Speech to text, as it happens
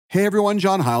Hey everyone,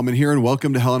 John Heilman here, and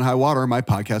welcome to Hell and High Water, my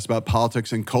podcast about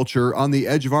politics and culture on the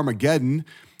edge of Armageddon.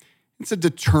 It's a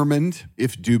determined,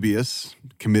 if dubious,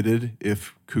 committed,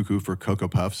 if cuckoo for Cocoa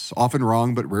Puffs, often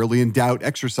wrong but rarely in doubt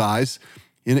exercise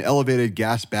in elevated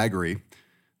gas baggery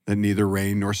that neither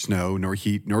rain nor snow nor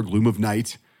heat nor gloom of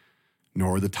night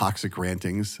nor the toxic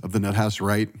rantings of the nuthouse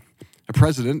right, a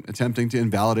president attempting to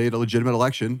invalidate a legitimate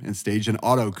election and stage an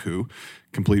auto coup,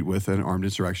 complete with an armed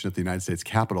insurrection at the United States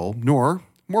Capitol, nor,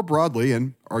 more broadly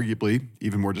and arguably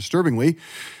even more disturbingly,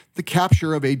 the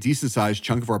capture of a decent-sized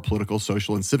chunk of our political,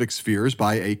 social, and civic spheres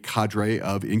by a cadre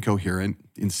of incoherent,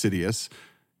 insidious,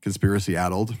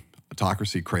 conspiracy-addled,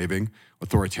 autocracy-craving,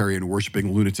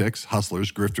 authoritarian-worshipping lunatics,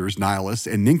 hustlers, grifters, nihilists,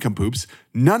 and nincompoops.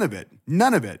 None of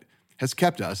it has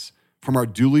kept us from our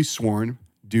duly sworn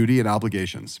duty and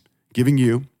obligations, giving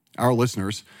you, our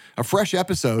listeners, a fresh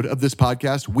episode of this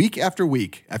podcast week after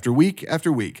week, after week after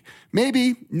week.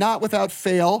 Maybe not without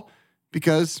fail,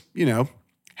 because,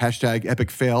 hashtag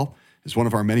epic fail is one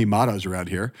of our many mottos around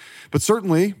here, but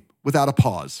certainly without a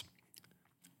pause.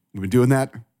 We've been doing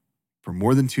that for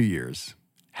more than 2 years,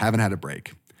 haven't had a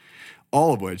break.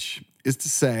 All of which is to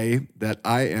say that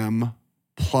I am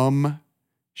plumb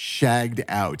shagged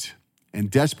out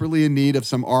and desperately in need of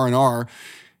some R&R.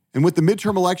 And with the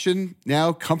midterm election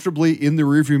now comfortably in the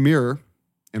rearview mirror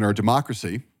and our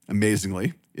democracy,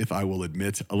 amazingly, if I will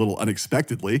admit a little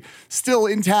unexpectedly, still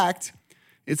intact,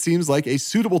 it seems like a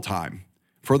suitable time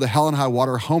for the Hell and High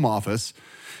Water home office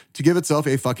to give itself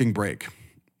a fucking break.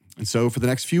 And so for the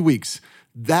next few weeks,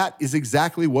 that is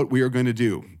exactly what we are going to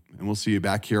do. And we'll see you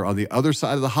back here on the other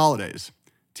side of the holidays,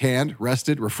 tanned,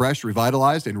 rested, refreshed,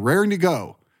 revitalized, and raring to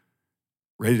go,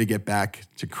 ready to get back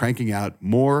to cranking out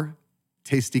more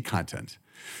tasty content.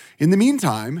 In the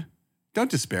meantime,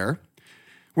 don't despair.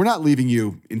 We're not leaving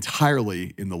you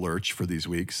entirely in the lurch for these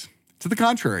weeks. To the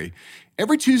contrary,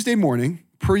 every Tuesday morning,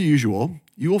 per usual,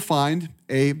 you will find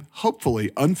a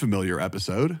hopefully unfamiliar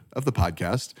episode of the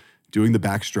podcast doing the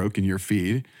backstroke in your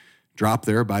feed, dropped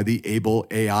there by the able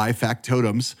AI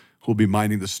factotums who will be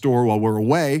minding the store while we're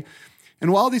away.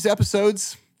 And while these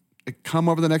episodes that come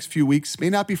over the next few weeks may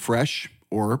not be fresh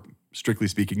or, strictly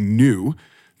speaking, new,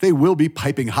 they will be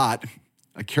piping hot,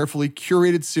 a carefully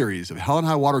curated series of Hell and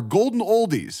High Water golden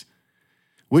oldies,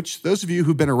 which those of you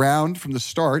who've been around from the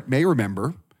start may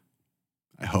remember,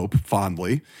 I hope,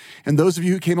 fondly, and those of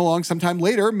you who came along sometime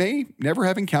later may never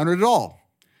have encountered at all.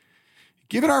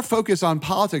 Given our focus on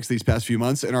politics these past few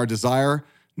months and our desire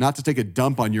not to take a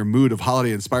dump on your mood of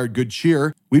holiday-inspired good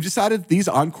cheer, we've decided these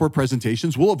encore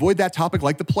presentations will avoid that topic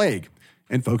like the plague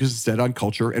and focus instead on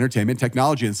culture, entertainment,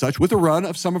 technology, and such, with a run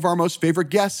of some of our most favorite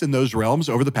guests in those realms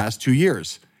over the past 2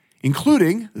 years,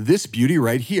 including this beauty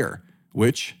right here,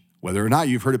 which, whether or not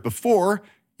you've heard it before,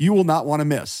 you will not want to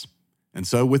miss. And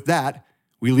so with that,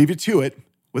 we leave you to it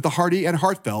with a hearty and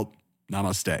heartfelt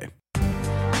namaste.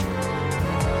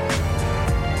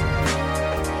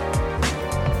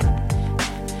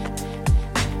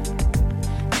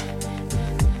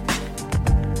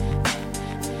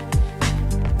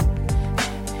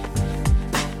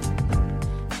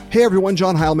 Hey everyone,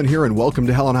 John Heilman here, and welcome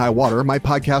to Hell and High Water, my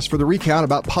podcast for the recount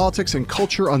about politics and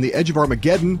culture on the edge of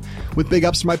Armageddon, with big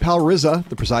ups to my pal RZA,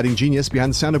 the presiding genius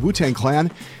behind the sound of Wu-Tang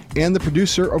Clan, and the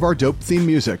producer of our dope theme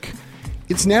music.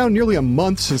 It's now nearly a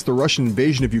month since the Russian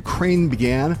invasion of Ukraine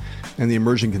began, and the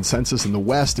emerging consensus in the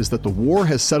West is that the war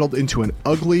has settled into an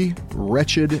ugly,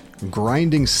 wretched,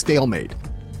 grinding stalemate,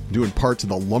 due in part to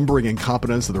the lumbering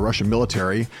incompetence of the Russian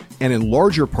military, and in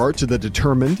larger part to the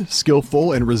determined,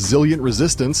 skillful, and resilient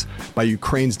resistance by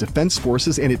Ukraine's defense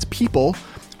forces and its people.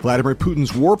 Vladimir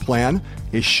Putin's war plan,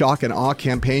 a shock and awe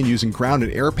campaign using ground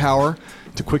and air power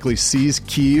to quickly seize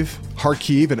Kyiv,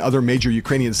 Kharkiv, and other major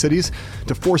Ukrainian cities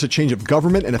to force a change of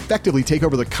government and effectively take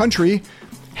over the country,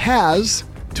 has,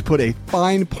 to put a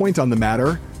fine point on the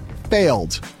matter,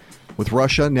 failed, with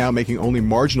Russia now making only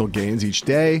marginal gains each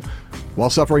day, while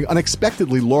suffering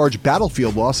unexpectedly large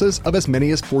battlefield losses of as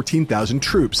many as 14,000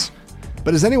 troops.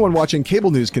 But as anyone watching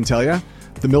cable news can tell you,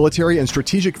 the military and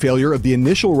strategic failure of the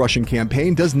initial Russian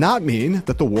campaign does not mean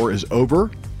that the war is over,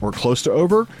 or close to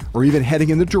over, or even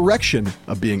heading in the direction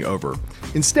of being over.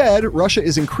 Instead, Russia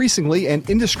is increasingly and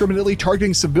indiscriminately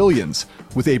targeting civilians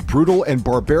with a brutal and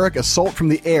barbaric assault from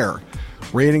the air,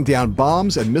 raining down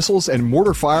bombs and missiles and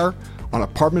mortar fire on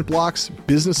apartment blocks,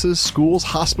 businesses, schools,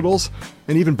 hospitals,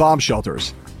 and even bomb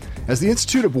shelters. As the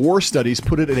Institute of War Studies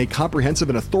put it in a comprehensive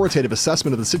and authoritative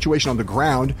assessment of the situation on the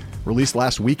ground, released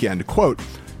last weekend, quote,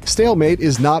 "Stalemate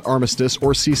is not armistice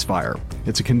or ceasefire.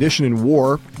 It's a condition in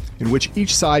war in which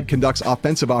each side conducts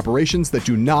offensive operations that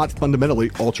do not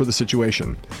fundamentally alter the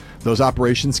situation. Those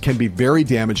operations can be very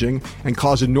damaging and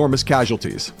cause enormous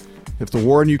casualties. If the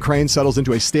war in Ukraine settles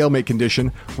into a stalemate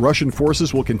condition, Russian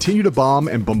forces will continue to bomb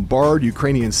and bombard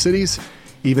Ukrainian cities,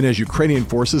 even as Ukrainian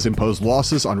forces impose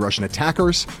losses on Russian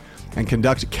attackers and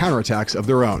conduct counterattacks of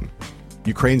their own.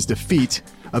 Ukraine's defeat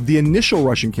of the initial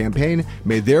Russian campaign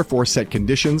may therefore set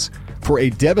conditions for a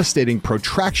devastating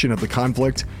protraction of the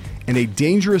conflict and a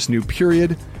dangerous new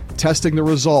period, testing the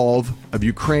resolve of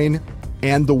Ukraine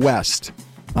and the West,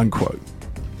 unquote.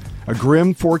 A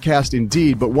grim forecast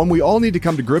indeed, but one we all need to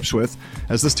come to grips with,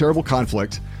 as this terrible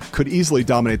conflict could easily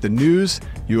dominate the news,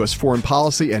 U.S. foreign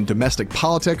policy, and domestic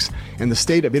politics, and the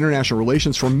state of international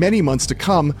relations for many months to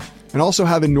come, and also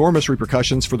have enormous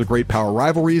repercussions for the great power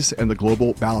rivalries and the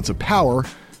global balance of power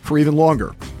for even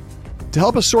longer. To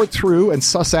help us sort through and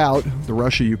suss out the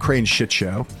Russia-Ukraine shit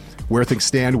show, where things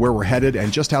stand, where we're headed,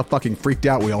 and just how fucking freaked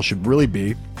out we all should really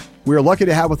be, we are lucky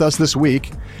to have with us this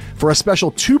week, for a special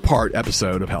two-part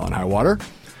episode of Hell and High Water,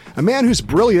 a man whose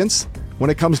brilliance, when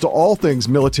it comes to all things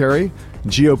military,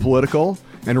 geopolitical,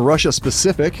 and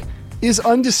Russia-specific, is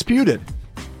undisputed,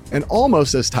 and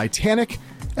almost as titanic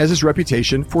as his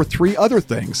reputation for three other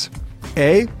things.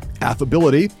 A,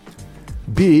 affability.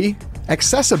 B,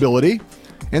 accessibility.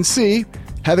 And C,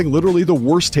 having literally the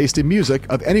worst taste in music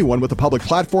of anyone with a public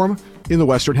platform in the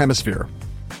Western Hemisphere.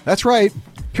 That's right,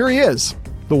 here he is,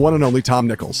 the one and only Tom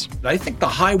Nichols. I think the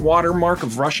high water mark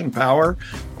of Russian power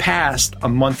passed a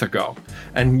month ago,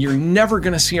 and you're never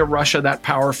going to see a Russia that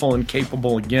powerful and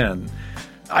capable again.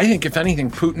 I think, if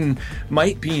anything, Putin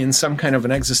might be in some kind of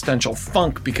an existential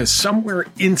funk because somewhere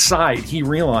inside he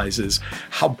realizes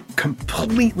how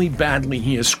completely badly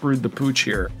he has screwed the pooch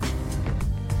here.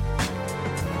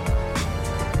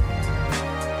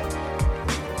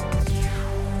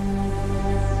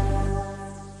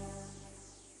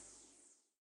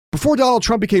 Before Donald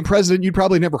Trump became president, you'd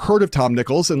probably never heard of Tom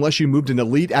Nichols unless you moved in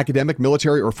elite academic,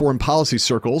 military, or foreign policy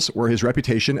circles, where his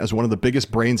reputation as one of the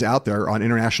biggest brains out there on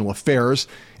international affairs,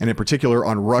 and in particular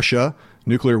on Russia,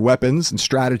 nuclear weapons and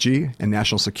strategy, and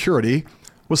national security,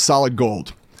 was solid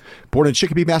gold. Born in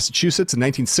Chicopee, Massachusetts in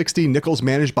 1960, Nichols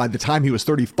managed by the time he was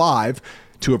 35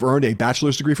 to have earned a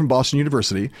bachelor's degree from Boston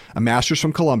University, a master's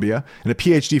from Columbia, and a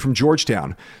PhD from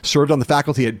Georgetown, served on the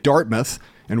faculty at Dartmouth,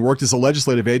 and worked as a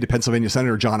legislative aide to Pennsylvania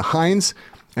Senator John Hines,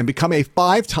 and become a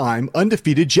 5-time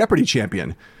undefeated Jeopardy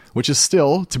champion, which is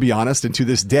still, to be honest, and to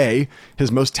this day,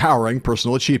 his most towering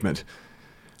personal achievement.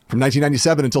 From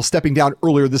 1997 until stepping down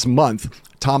earlier this month,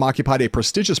 Tom occupied a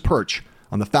prestigious perch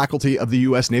on the faculty of the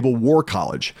U.S. Naval War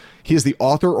College. He is the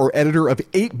author or editor of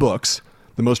 8 books,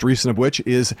 the most recent of which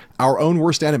is Our Own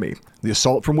Worst Enemy, The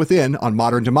Assault from Within on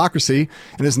Modern Democracy,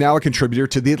 and is now a contributor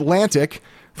to The Atlantic,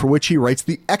 for which he writes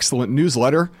the excellent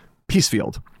newsletter,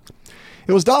 Peacefield.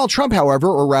 It was Donald Trump, however,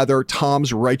 or rather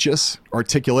Tom's righteous,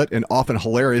 articulate, and often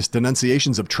hilarious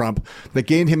denunciations of Trump that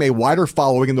gained him a wider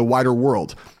following in the wider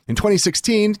world. In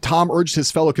 2016, Tom urged his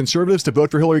fellow conservatives to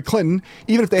vote for Hillary Clinton,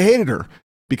 even if they hated her,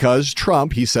 because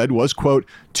Trump, he said, was, quote,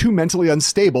 too mentally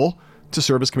unstable to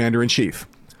serve as commander-in-chief.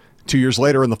 2 years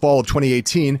later, in the fall of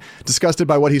 2018, disgusted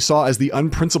by what he saw as the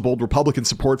unprincipled Republican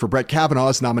support for Brett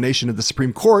Kavanaugh's nomination to the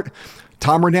Supreme Court,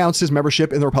 Tom renounced his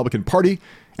membership in the Republican Party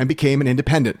and became an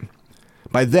independent.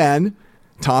 By then,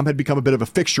 Tom had become a bit of a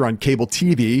fixture on cable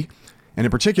TV, and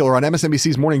in particular on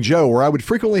MSNBC's Morning Joe, where I would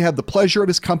frequently have the pleasure of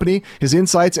his company, his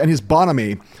insights, and his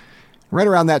bonhomie. Right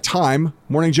around that time,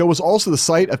 Morning Joe was also the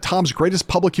site of Tom's greatest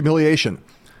public humiliation,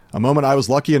 a moment I was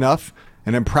lucky enough,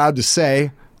 and am proud to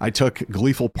say, I took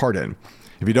gleeful part in.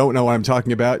 If you don't know what I'm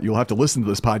talking about, you'll have to listen to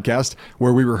this podcast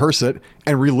where we rehearse it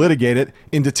and relitigate it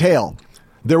in detail.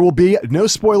 There will be no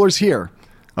spoilers here,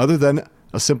 other than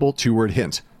a simple 2-word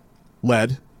hint.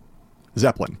 Led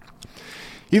Zeppelin.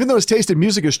 Even though his taste in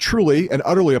music is truly and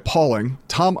utterly appalling,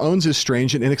 Tom owns his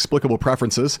strange and inexplicable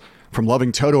preferences, from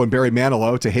loving Toto and Barry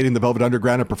Manilow to hating the Velvet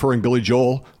Underground and preferring Billy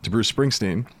Joel to Bruce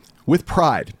Springsteen, with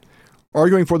pride,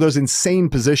 arguing for those insane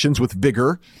positions with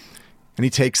vigor, and he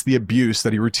takes the abuse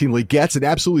that he routinely gets and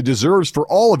absolutely deserves for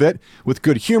all of it with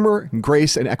good humor and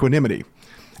grace and equanimity.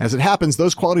 As it happens,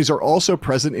 those qualities are also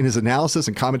present in his analysis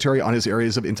and commentary on his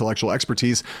areas of intellectual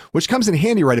expertise, which comes in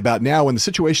handy right about now when the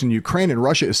situation in Ukraine and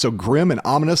Russia is so grim and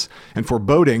ominous and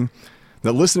foreboding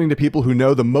that listening to people who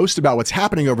know the most about what's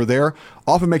happening over there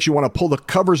often makes you want to pull the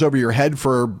covers over your head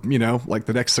for, like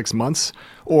the next 6 months,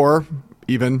 or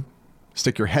even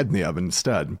stick your head in the oven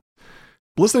instead.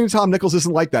 Listening to Tom Nichols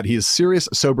isn't like that. He is serious,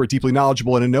 sober, deeply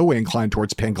knowledgeable, and in no way inclined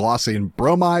towards Panglossian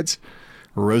bromides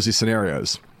or rosy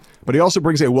scenarios. But he also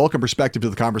brings a welcome perspective to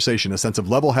the conversation, a sense of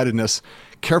level-headedness,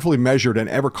 carefully measured and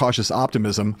ever-cautious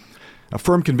optimism, a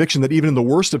firm conviction that even in the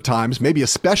worst of times, maybe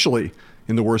especially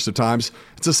in the worst of times,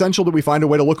 it's essential that we find a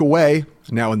way to look away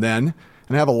now and then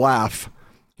and have a laugh.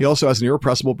 He also has an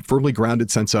irrepressible but firmly grounded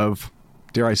sense of,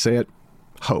 dare I say it,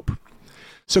 hope.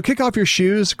 So kick off your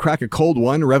shoes, crack a cold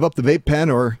one, rev up the vape pen,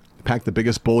 or pack the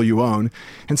biggest bowl you own,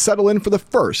 and settle in for the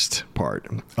first part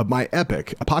of my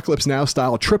epic Apocalypse Now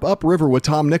style trip upriver with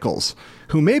Tom Nichols,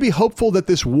 who may be hopeful that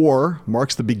this war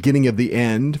marks the beginning of the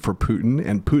end for Putin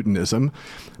and Putinism,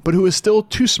 but who is still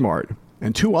too smart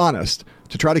and too honest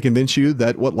to try to convince you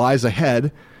that what lies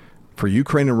ahead for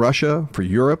Ukraine and Russia, for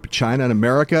Europe, China, and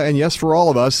America, and yes, for all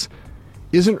of us,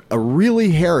 isn't a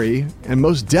really hairy and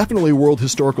most definitely world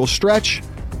historical stretch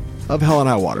of hell and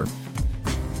high water.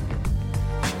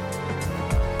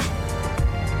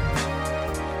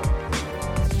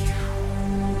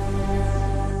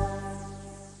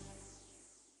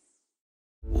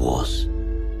 Was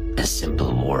a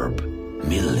simple verb,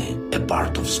 merely a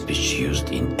part of speech used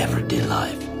in everyday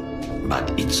life.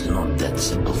 But it's not that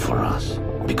simple for us,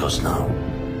 because now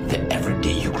the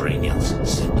everyday Ukrainians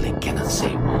simply cannot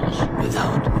say was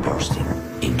without bursting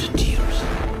into tears.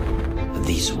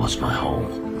 This was my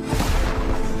home.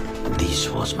 This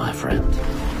was my friend.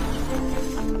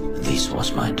 This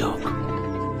was my dog.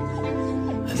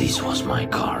 This was my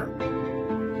car.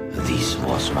 This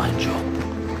was my job.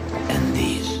 And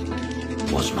this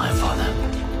was my father.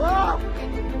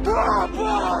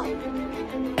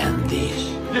 And this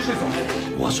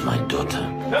was my daughter.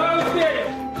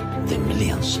 The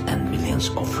millions and millions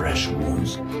of fresh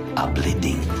wounds are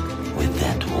bleeding with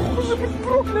that wound.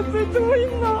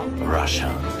 Russia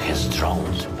has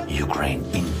drowned Ukraine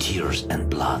in tears and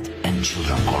blood and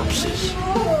children corpses.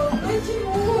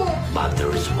 But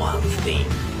there is one thing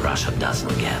Russia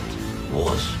doesn't get.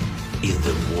 Was is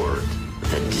the word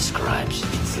that describes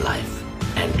its life.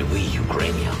 And we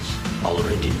Ukrainians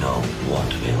already know what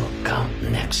will come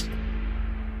next.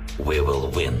 We will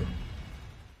win.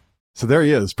 So there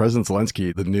he is, President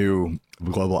Zelensky, the new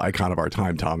global icon of our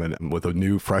time, Tom, and with a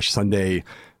new Fresh Sunday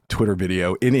Twitter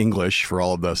video in English for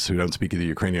all of us who don't speak either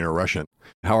Ukrainian or Russian.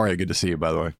 How are you? Good to see you,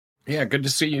 by the way. Yeah, good to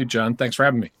see you, John. Thanks for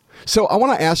having me. So I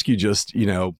want to ask you just,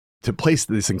 to place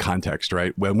this in context,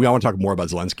 right? When we all want to talk more about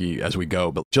Zelensky as we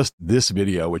go, but just this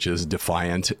video, which is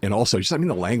defiant, and also just,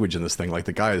 the language in this thing, like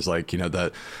the guy is like,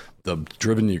 the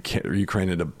driven Ukraine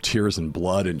into tears and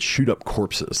blood and shoot up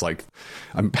corpses. Like,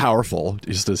 I'm powerful,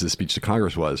 just as his speech to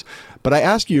Congress was. But I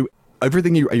ask you,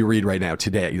 everything you read right now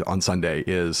today on Sunday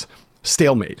is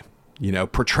stalemate.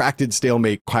 Protracted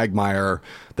stalemate, quagmire.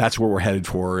 That's where we're headed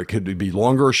for. It could be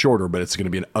longer or shorter, but it's going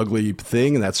to be an ugly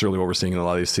thing. And that's certainly what we're seeing in a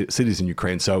lot of these cities in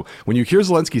Ukraine. So when you hear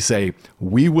Zelensky say,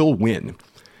 we will win,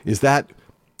 is that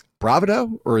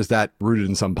bravado or is that rooted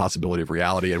in some possibility of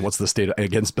reality? And what's the state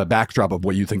against the backdrop of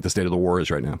what you think the state of the war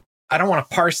is right now? I don't want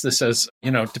to parse this as,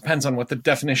 depends on what the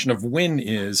definition of win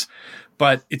is,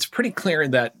 but it's pretty clear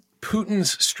that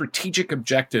Putin's strategic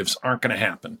objectives aren't going to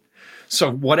happen.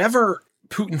 So whatever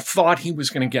Putin thought he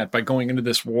was going to get by going into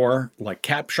this war, like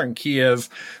capturing Kiev,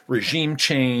 regime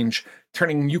change,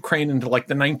 turning Ukraine into like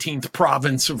the 19th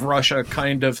province of Russia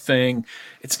kind of thing,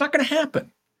 it's not going to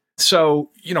happen. So,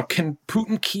 can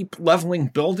Putin keep leveling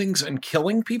buildings and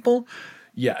killing people?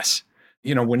 Yes.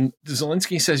 When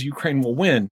Zelensky says Ukraine will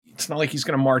win, it's not like he's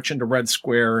going to march into Red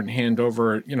Square and hand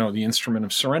over, the instrument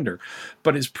of surrender.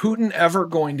 But is Putin ever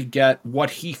going to get what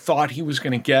he thought he was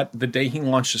going to get the day he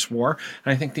launched this war?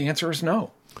 And I think the answer is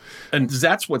no. And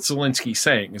that's what Zelensky's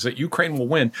saying, is that Ukraine will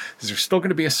win. Is there still going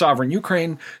to be a sovereign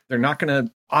Ukraine? They're not going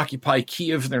to occupy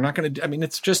Kiev. They're not going to,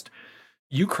 it's just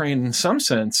Ukraine in some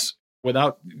sense,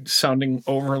 without sounding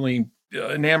overly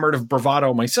enamored of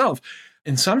bravado myself,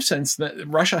 in some sense that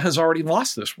Russia has already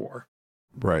lost this war.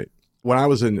 Right. When I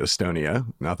was in Estonia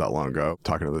not that long ago,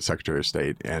 talking to the Secretary of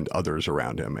State and others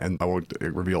around him, and I won't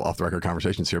reveal off-the-record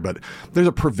conversations here, but there's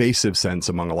a pervasive sense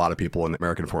among a lot of people in the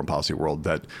American foreign policy world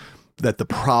that the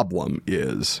problem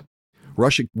is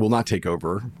Russia will not take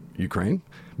over Ukraine,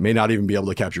 may not even be able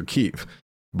to capture Kyiv,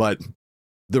 but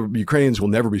the Ukrainians will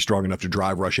never be strong enough to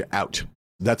drive Russia out.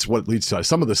 That's what leads to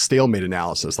some of the stalemate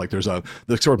analysis. Like there's the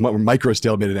sort of micro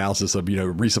stalemate analysis of,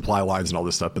 resupply lines and all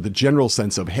this stuff. But the general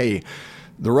sense of, hey,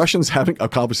 the Russians haven't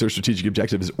accomplished their strategic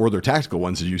objectives or their tactical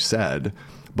ones, as you said,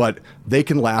 but they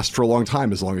can last for a long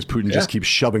time as long as Putin just keeps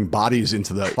shoving bodies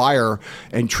into the fire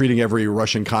and treating every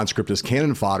Russian conscript as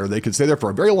cannon fodder. They could stay there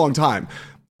for a very long time.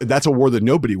 That's a war that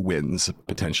nobody wins,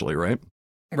 potentially, right?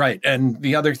 Right. And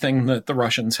the other thing that the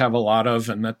Russians have a lot of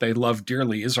and that they love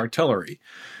dearly is artillery.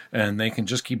 And they can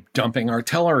just keep dumping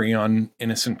artillery on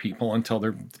innocent people until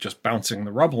they're just bouncing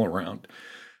the rubble around.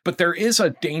 But there is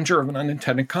a danger of an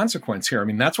unintended consequence here.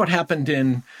 That's what happened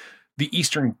in the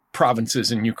eastern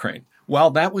provinces in Ukraine,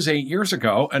 Well, that was 8 years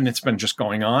ago, and it's been just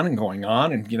going on and going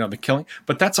on, and the killing.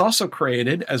 But that's also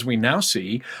created, as we now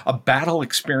see, a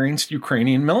battle-experienced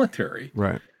Ukrainian military.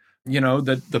 Right.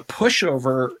 The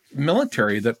pushover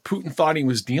military that Putin thought he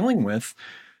was dealing with.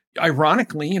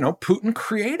 Ironically, Putin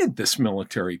created this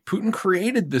military. Putin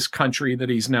created this country that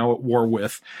he's now at war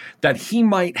with, that he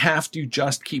might have to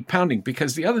just keep pounding.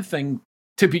 Because the other thing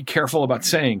to be careful about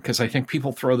saying, because I think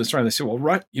people throw this around, they say, well,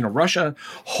 Russia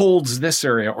holds this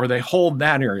area or they hold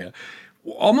that area.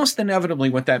 Almost inevitably,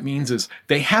 what that means is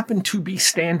they happen to be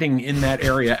standing in that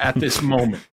area at this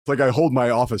moment. It's like I hold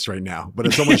my office right now, but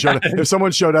if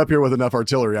someone showed up here with enough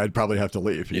artillery, I'd probably have to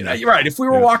leave. Yeah, you're right. If we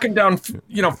were walking down,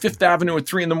 Fifth Avenue at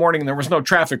 3 a.m. and there was no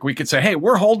traffic, we could say, "Hey,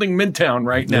 we're holding Midtown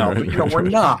right now." Yeah, but we're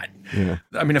not. Yeah.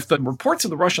 I mean, if the reports of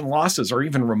the Russian losses are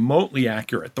even remotely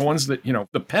accurate, the ones that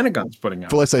the Pentagon's putting out,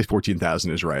 so let's say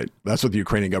 14,000 is right. That's what the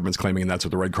Ukrainian government's claiming, and that's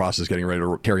what the Red Cross is getting ready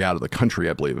to carry out of the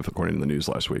country, I believe, according to the news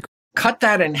last week. Cut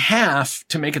that in half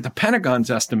to make it the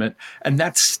Pentagon's estimate, and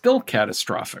that's still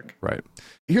catastrophic. Right.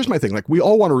 Here's my thing. Like, we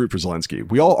all want to root for Zelensky.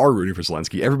 We all are rooting for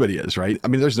Zelensky. Everybody is, right? I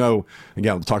mean, again,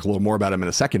 we'll talk a little more about him in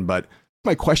a second, but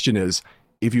my question is,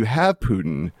 if you have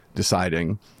Putin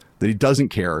deciding that he doesn't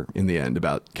care in the end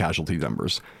about casualty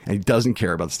numbers, and he doesn't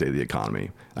care about the state of the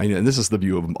economy, and this is the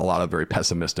view of a lot of very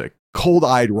pessimistic,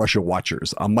 cold-eyed Russia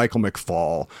watchers. Michael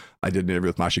McFaul, I did an interview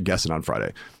with Masha Gessen on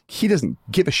Friday. He doesn't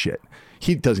give a shit.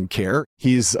 He doesn't care.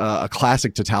 He's a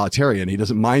classic totalitarian. He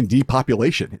doesn't mind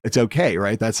depopulation. It's okay,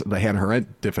 right? That's the Hannah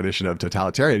Arendt definition of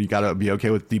totalitarian. You got to be okay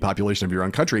with depopulation of your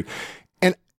own country.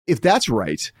 And if that's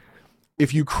right,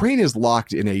 if Ukraine is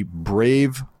locked in a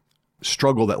brave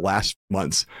struggle that lasts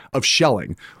months of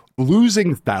shelling,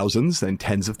 losing thousands, then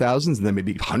tens of thousands, and then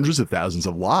maybe hundreds of thousands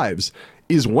of lives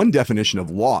is one definition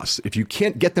of loss. If you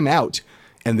can't get them out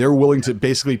and they're willing to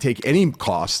basically take any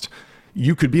cost,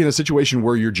 you could be in a situation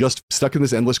where you're just stuck in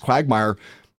this endless quagmire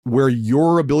where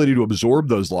your ability to absorb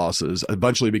those losses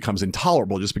eventually becomes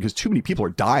intolerable just because too many people are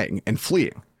dying and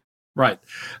fleeing. Right.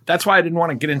 That's why I didn't want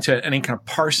to get into any kind of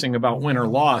parsing about win or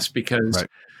loss, because right.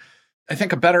 I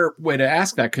think a better way to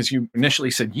ask that, because you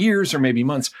initially said years or maybe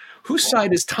months, whose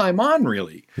side is time on,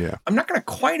 really? Yeah. I'm not going to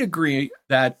quite agree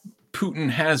that Putin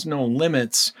has no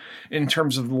limits in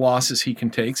terms of the losses he can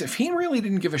take. If he really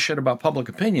didn't give a shit about public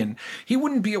opinion, he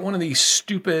wouldn't be at one of these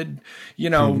stupid,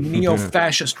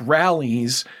 neo-fascist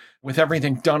rallies with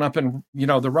everything done up in,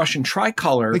 the Russian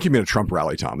tricolor. I think you mean a Trump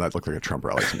rally, Tom. That looked like a Trump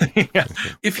rally to me. Yeah.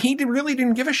 If he really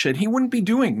didn't give a shit, he wouldn't be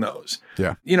doing those.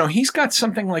 Yeah. He's got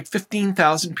something like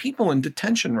 15,000 people in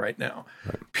detention right now.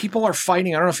 Right. People are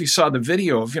fighting. I don't know if you saw the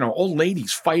video of, old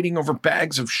ladies fighting over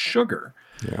bags of sugar.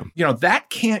 Yeah. That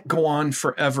can't go on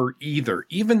forever either.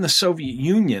 Even the Soviet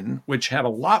Union, which had a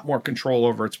lot more control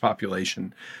over its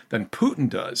population than Putin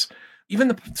does, even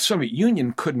the Soviet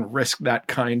Union couldn't risk that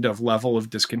kind of level of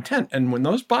discontent. And when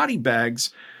those body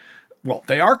bags,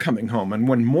 they are coming home. And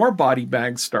when more body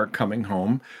bags start coming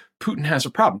home, Putin has a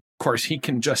problem. Of course, he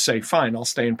can just say, fine, I'll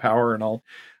stay in power and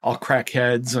I'll crack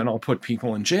heads and I'll put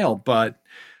people in jail. But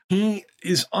he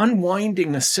is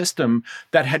unwinding a system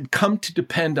that had come to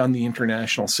depend on the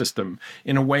international system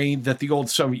in a way that the old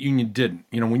Soviet Union didn't.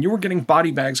 When you were getting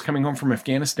body bags coming home from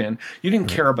Afghanistan, you didn't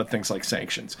care about things like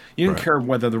sanctions. You didn't care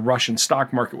whether the Russian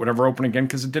stock market would ever open again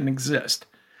because it didn't exist.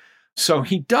 So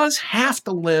he does have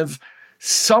to live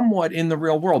somewhat in the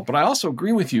real world. But I also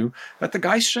agree with you that the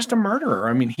guy's just a murderer.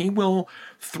 I mean, he will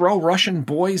throw Russian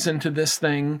boys into this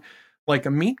thing like a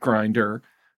meat grinder.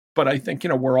 But I think,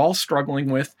 we're all struggling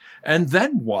with, and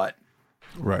then what?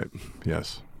 Right.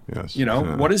 Yes.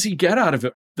 What does he get out of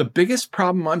it? The biggest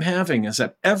problem I'm having is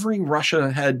that every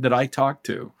Russia head that I talk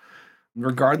to,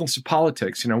 regardless of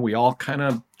politics, we all kind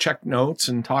of check notes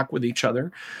and talk with each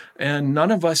other, and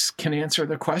none of us can answer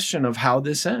the question of how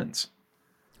this ends.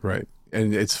 Right.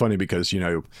 And it's funny because,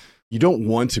 you don't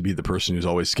want to be the person who's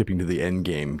always skipping to the end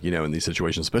game, in these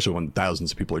situations, especially when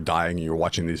thousands of people are dying and you're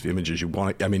watching these images. You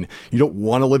don't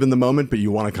want to live in the moment, but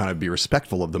you want to kind of be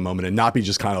respectful of the moment and not be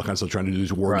just kind of trying to do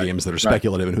these war games that are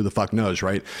speculative and who the fuck knows,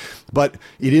 right? But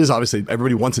it is obviously,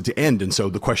 everybody wants it to end. And so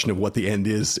the question of what the end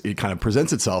is, it kind of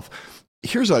presents itself.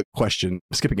 Here's a question,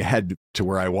 skipping ahead to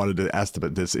where I wanted to ask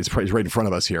about this. It's right in front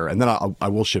of us here. And then I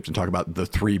will shift and talk about the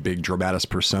three big dramatis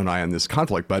personae in this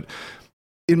conflict. But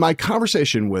in my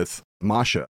conversation with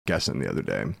Masha Gessen the other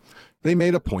day, they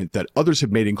made a point that others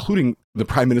have made, including the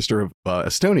Prime Minister of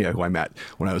Estonia, who I met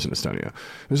when I was in Estonia.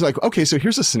 It was like, okay, so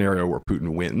here's a scenario where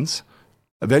Putin wins.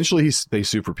 Eventually, they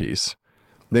sue for peace.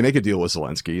 They make a deal with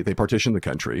Zelensky. They partition the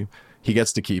country. He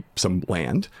gets to keep some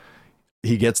land.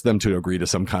 He gets them to agree to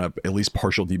some kind of at least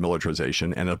partial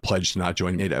demilitarization and a pledge to not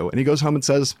join NATO. And he goes home and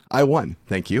says, I won.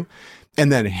 Thank you.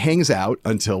 And then hangs out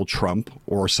until Trump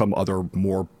or some other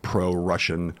more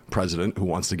pro-Russian president who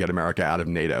wants to get America out of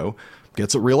NATO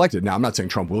gets reelected. Now, I'm not saying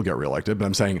Trump will get reelected, but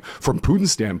I'm saying from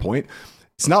Putin's standpoint,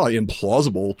 it's not an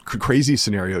implausible, crazy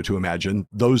scenario to imagine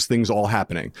those things all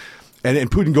happening.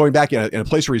 And Putin going back in a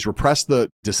place where he's repressed the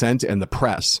dissent and the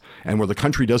press, and where the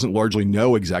country doesn't largely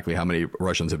know exactly how many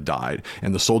Russians have died,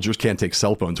 and the soldiers can't take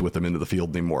cell phones with them into the field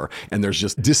anymore, and there's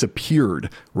just disappeared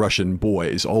Russian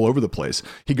boys all over the place.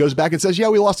 He goes back and says, yeah,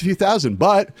 we lost a few thousand,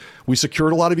 but we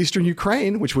secured a lot of eastern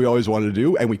Ukraine, which we always wanted to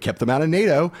do, and we kept them out of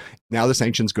NATO. Now the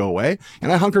sanctions go away,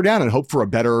 and I hunker down and hope for a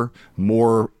better,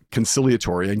 more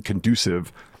conciliatory and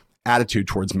conducive attitude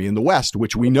towards me in the West,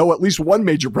 which we know at least one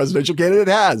major presidential candidate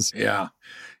has. Yeah.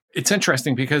 It's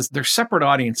interesting because there's separate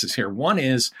audiences here. One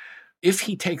is if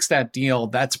he takes that deal,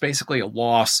 that's basically a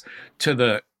loss to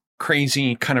the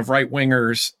crazy kind of right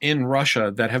wingers in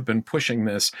Russia that have been pushing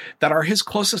this, that are his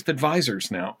closest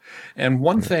advisors now. And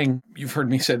one thing, you've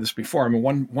heard me say this before, I mean,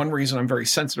 one reason I'm very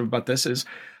sensitive about this is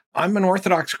I'm an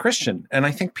Orthodox Christian, and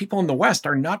I think people in the West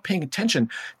are not paying attention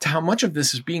to how much of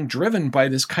this is being driven by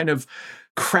this kind of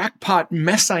crackpot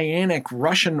messianic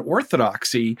Russian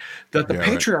orthodoxy that the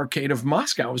patriarchate of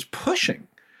Moscow is pushing.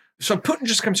 So Putin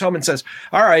just comes home and says,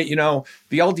 all right,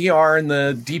 the LDR and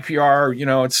the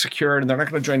DPR, it's secured and they're not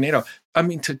going to join NATO. I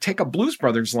mean, to take a Blues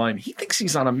Brothers line, he thinks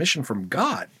he's on a mission from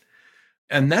God.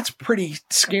 And that's pretty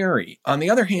scary. On the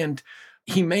other hand,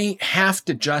 he may have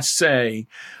to just say,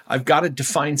 I've got to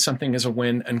define something as a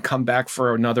win and come back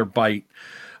for another bite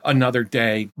another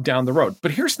day down the road.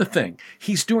 But here's the thing.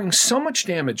 He's doing so much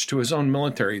damage to his own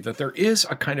military that there is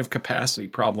a kind of capacity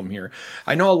problem here.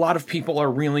 I know a lot of people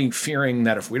are really fearing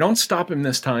that if we don't stop him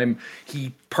this time,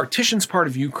 he partitions part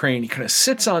of Ukraine. He kind of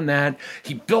sits on that.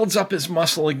 He builds up his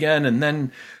muscle again. And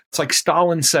then it's like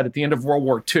Stalin said at the end of World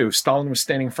War II. Stalin was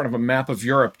standing in front of a map of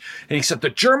Europe and he said, the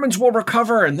Germans will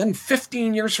recover. And then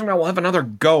 15 years from now, we'll have another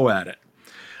go at it.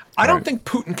 I don't think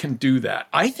Putin can do that.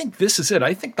 I think this is it.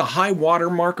 I think the high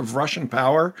watermark of Russian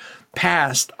power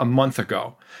passed a month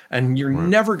ago, and you're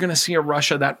never going to see a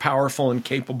Russia that powerful and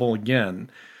capable again.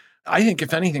 I think,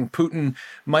 if anything, Putin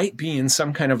might be in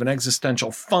some kind of an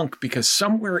existential funk because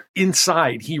somewhere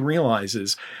inside he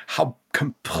realizes how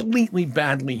completely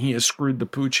badly he has screwed the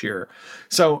pooch here.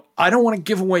 So I don't want to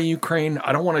give away Ukraine.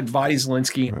 I don't want to advise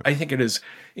Zelensky. I think it is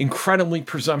incredibly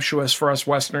presumptuous for us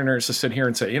Westerners to sit here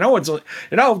and say,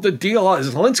 the deal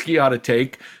Zelensky ought to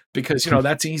take because,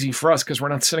 that's easy for us because we're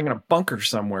not sitting in a bunker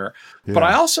somewhere. Yeah. But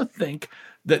I also think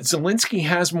that Zelensky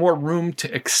has more room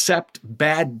to accept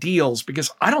bad deals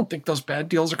because I don't think those bad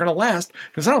deals are going to last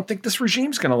because I don't think this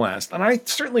regime's going to last. And I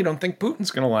certainly don't think Putin's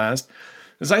going to last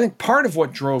because I think part of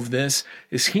what drove this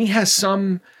is he has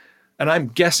some, and I'm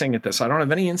guessing at this, I don't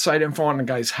have any inside info on the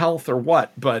guy's health or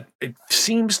what, but it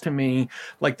seems to me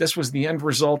like this was the end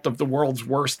result of the world's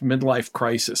worst midlife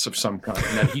crisis of some kind.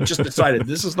 And that he just decided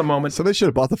this is the moment. So they should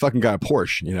have bought the fucking guy a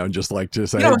Porsche,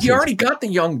 he already got the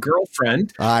young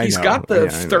girlfriend. He's got the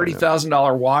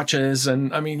 $30,000 watches.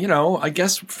 And I mean, I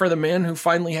guess for the man who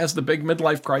finally has the big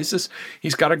midlife crisis,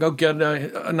 he's got to go get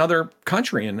another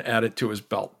country and add it to his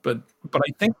belt. But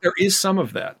I think there is some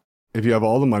of that. If you have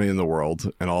all the money in the world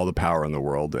and all the power in the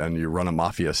world and you run a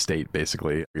mafia state,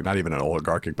 basically, you're not even an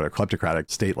oligarchic, but a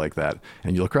kleptocratic state like that,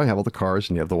 and you look around, you have all the cars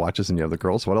and you have the watches and you have the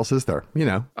girls, what else is there?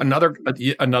 Another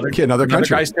country. Another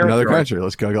country.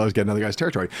 Let's get another guy's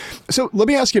territory. So let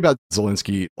me ask you about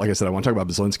Zelensky. Like I said, I want to talk about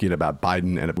Zelensky and about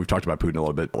Biden, and we've talked about Putin a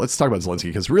little bit. Let's talk about Zelensky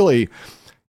because really,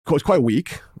 it was quite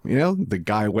weak. The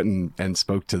guy went and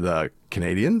spoke to the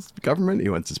Canadian government. He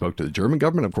went and spoke to the German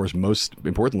government. Of course, most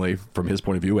importantly, from his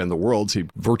point of view and the world's, he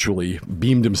virtually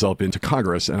beamed himself into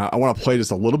Congress. And I want to play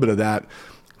just a little bit of that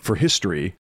for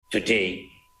history. Today,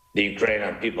 the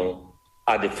Ukrainian people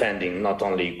are defending not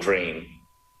only Ukraine.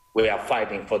 We are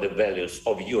fighting for the values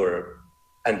of Europe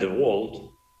and the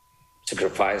world,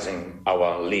 sacrificing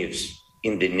our lives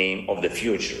in the name of the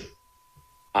future.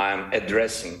 I'm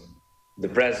addressing the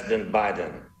President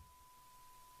Biden.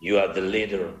 You are the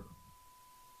leader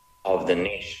of the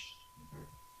nation,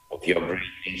 of your great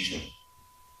nation.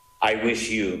 I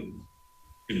wish you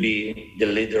to be the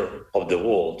leader of the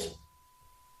world.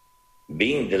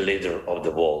 Being the leader of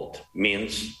the world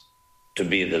means to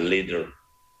be the leader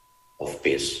of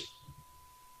peace.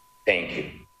 Thank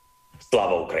you.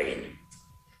 Slava Ukraini.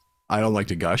 I don't like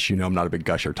to gush. You know, I'm not a big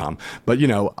gusher, Tom. But, you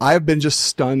know, I've been just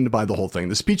stunned by the whole thing.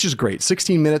 The speech is great.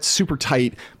 16 minutes, super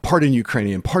tight, part in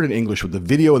Ukrainian, part in English, with the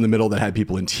video in the middle that had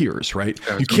people in tears, right?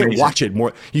 You can't watch it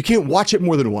more. You can't watch it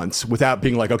more than once without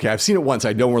being like, okay, I've seen it once.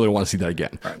 I don't really want to see that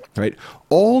again. Right?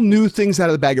 All new things out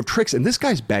of the bag of tricks. And this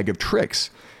guy's bag of tricks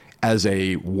as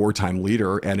a wartime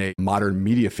leader and a modern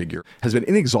media figure has been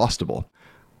inexhaustible.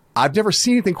 I've never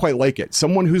seen anything quite like it.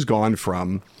 Someone who's gone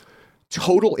from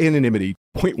total anonymity.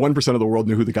 0.1% of the world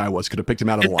knew who the guy was, could have picked him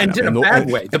out of the lineup. And in a bad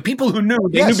way. The people who knew,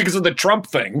 they knew because of the Trump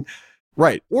thing.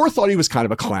 Right. Or thought he was kind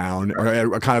of a clown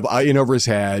or kind of in over his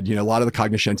head. You know, a lot of the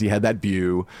cognoscenti had that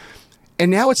view.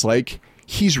 And now it's like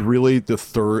he's really the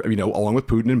third, you know, along with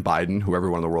Putin and Biden, who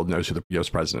everyone in the world knows who the US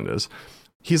president is.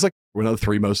 He's like one of the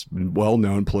three most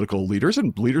well-known political leaders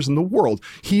and leaders in the world.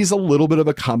 He's a little bit of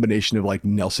a combination of like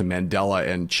Nelson Mandela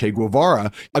and Che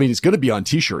Guevara. I mean, it's going to be on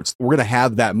T-shirts. We're going to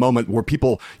have that moment where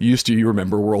people used to, you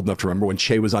remember, we're old enough to remember when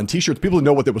Che was on T-shirts. People didn't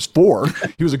know what that was for.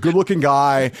 He was a good-looking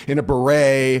guy in a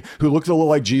beret who looked a little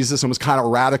like Jesus and was kind of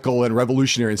radical and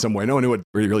revolutionary in some way. No one knew what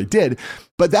he really did.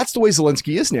 But that's the way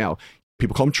Zelensky is now.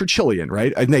 People call him Churchillian,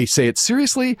 right? And they say it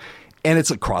seriously. And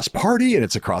it's across party and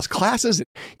it's across classes.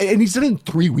 And he's done it in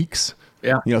 3 weeks.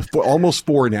 Yeah. You know, almost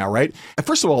 4 now, right? And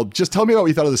first of all, just tell me about what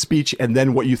you thought of the speech and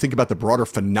then what you think about the broader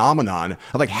phenomenon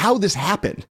of like how this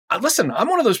happened. Listen, I'm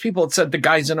one of those people that said the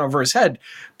guy's in over his head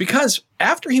because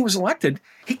after he was elected,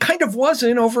 he kind of was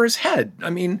in over his head.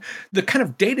 I mean, the kind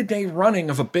of day-to-day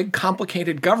running of a big,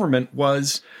 complicated government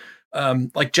was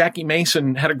like Jackie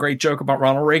Mason had a great joke about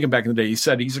Ronald Reagan back in the day. He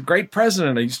said, he's a great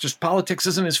president. He's just politics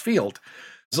isn't his field.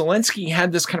 Zelensky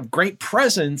had this kind of great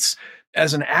presence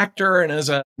as an actor and as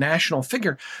a national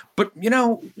figure. But, you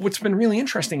know, what's been really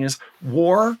interesting is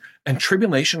war and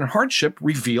tribulation and hardship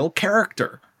reveal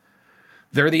character.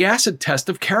 They're the acid test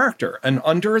of character. And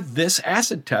under this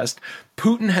acid test,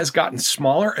 Putin has gotten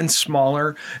smaller and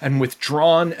smaller and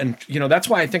withdrawn. And, you know, that's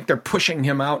why I think they're pushing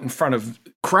him out in front of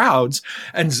crowds.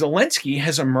 And Zelensky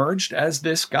has emerged as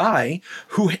this guy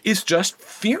who is just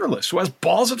fearless, who has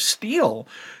balls of steel,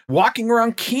 walking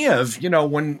around Kiev, you know,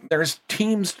 when there's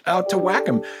teams out to whack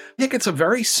him. I think it's a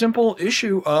very simple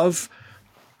issue of,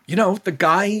 you know, the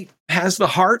guy has the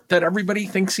heart that everybody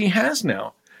thinks he has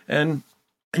now. And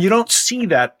you don't see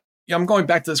that. I'm going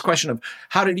back to this question of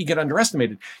how did he get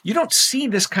underestimated? You don't see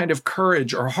this kind of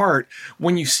courage or heart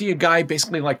when you see a guy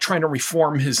basically like trying to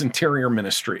reform his interior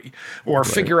ministry or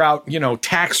figure out, you know,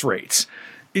 tax rates.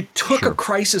 It took a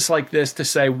crisis like this to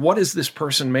say, what is this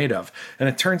person made of? And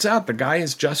it turns out the guy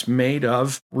is just made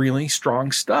of really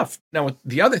strong stuff. Now,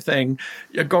 the other thing,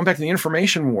 going back to the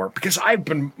information war, because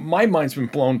my mind's been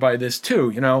blown by this too.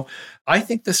 You know, I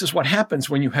think this is what happens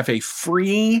when you have a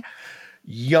free,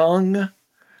 young,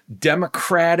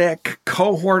 democratic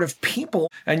cohort of people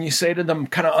and you say to them,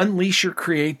 kind of unleash your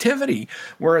creativity.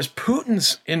 Whereas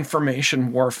Putin's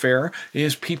information warfare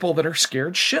is people that are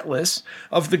scared shitless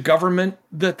of the government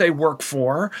that they work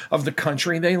for, of the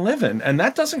country they live in. And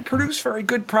that doesn't produce very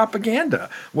good propaganda.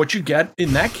 What you get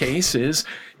in that case is,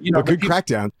 you know, good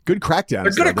crackdown. Good crackdowns.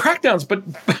 They're good at crackdowns,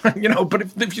 but you know, but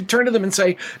if you turn to them and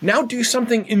say, now do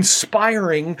something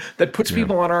inspiring that puts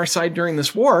people on our side during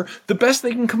this war, the best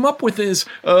they can come up with is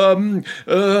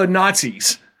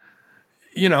Nazis.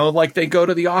 You know, like they go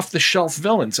to the off-the-shelf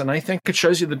villains. And I think it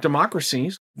shows you that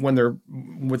democracies, when they're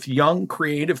with young,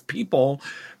 creative people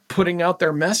putting out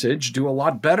their message, do a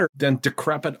lot better than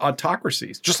decrepit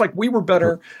autocracies. Just like we were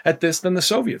better at this than the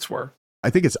Soviets were. I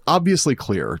think it's obviously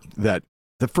clear that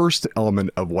the first element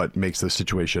of what makes this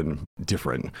situation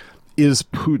different is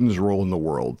Putin's role in the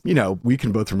world. You know, we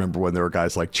can both remember when there were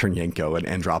guys like Chernenko and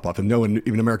Andropov, and no one,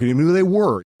 even America, knew who they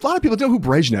were. A lot of people don't know who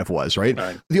Brezhnev was, right?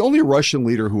 The only Russian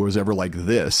leader who was ever like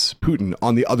this, Putin,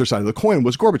 on the other side of the coin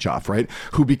was Gorbachev, right?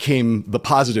 Who became the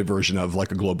positive version of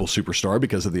like a global superstar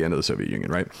because of the end of the Soviet Union,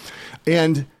 right?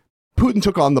 And Putin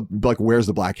took on the, like, wears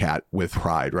the black hat with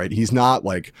pride, right? He's not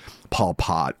like Pol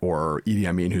Pot or Idi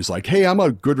Amin, who's like, hey, I'm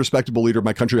a good, respectable leader of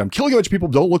my country. I'm killing a bunch of people.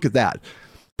 Don't look at that.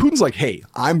 Putin's like, hey,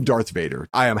 I'm Darth Vader.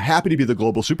 I am happy to be the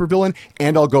global supervillain,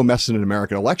 and I'll go mess in an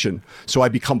American election. So I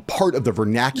become part of the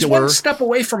vernacular. He's one step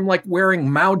away from like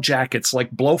wearing Mao jackets like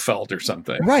Blofeld or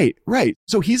something. Right, right.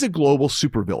 So he's a global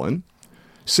supervillain.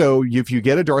 So if you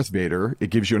get a Darth Vader,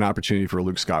 it gives you an opportunity for a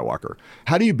Luke Skywalker.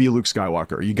 How do you be Luke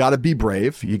Skywalker? You got to be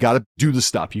brave. You got to do the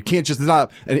stuff. You can't just, it's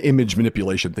not an image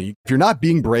manipulation thing. If you're not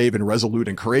being brave and resolute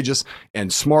and courageous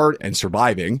and smart and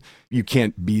surviving, you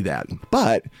can't be that.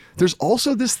 But there's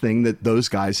also this thing that those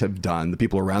guys have done, the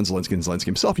people around Zelensky and Zelensky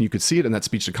himself, and you could see it in that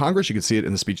speech to Congress. You could see it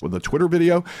in the speech with the Twitter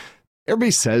video.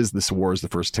 Everybody says this war is the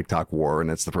first TikTok war,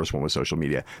 and it's the first one with social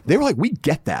media. They were like, we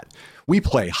get that. We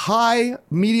play high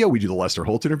media. We do the Lester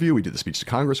Holt interview. We do the speech to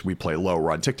Congress. We play low.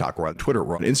 We're on TikTok. We're on Twitter.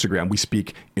 We're on Instagram. We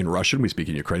speak in Russian. We speak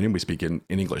in Ukrainian. We speak in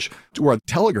English. We're on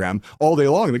Telegram all day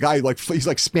long. The guy, he's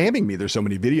like spamming me. There's so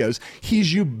many videos.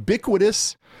 He's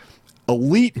ubiquitous,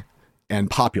 elite, and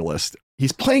populist.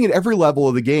 He's playing at every level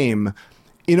of the game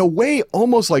in a way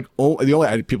almost like,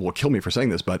 people will kill me for saying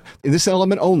this, but in this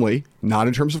element only, not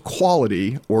in terms of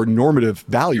quality or normative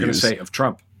values. You're going to say of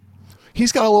Trump.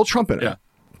 He's got a little Trump in it. Yeah.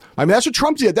 I mean, that's what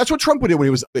Trump did. That's what Trump did when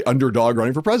he was the underdog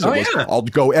running for president. Oh, yeah. I'll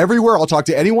go everywhere. I'll talk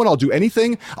to anyone. I'll do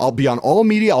anything. I'll be on all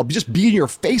media. I'll just be in your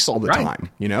face all the time,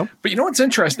 you know? But you know what's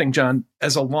interesting, John?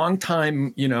 As a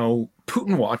longtime,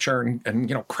 Putin watcher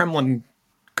and Kremlin,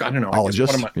 I don't know,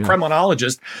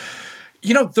 Kremlinologist,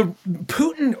 the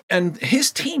Putin and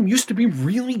his team used to be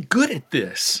really good at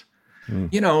this.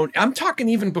 I'm talking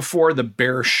even before the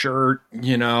bear shirt,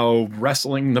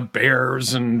 wrestling the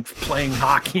bears and playing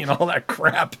hockey and all that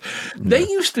crap. They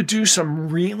used to do some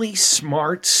really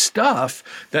smart stuff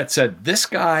that said, this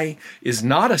guy is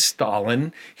not a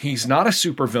Stalin. He's not a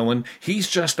supervillain. He's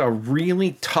just a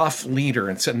really tough leader.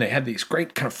 And they had these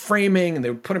great kind of framing, and they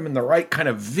would put him in the right kind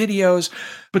of videos.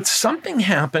 But something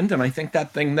happened, and I think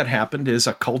that thing that happened is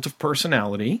a cult of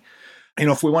personality.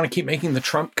 If we want to keep making the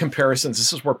Trump comparisons,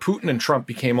 this is where Putin and Trump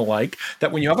became alike,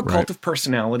 that when you have a cult of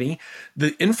personality,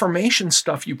 the information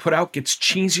stuff you put out gets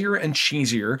cheesier and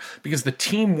cheesier because the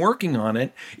team working on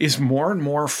it is more and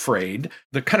more afraid.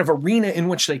 The kind of arena in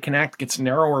which they can act gets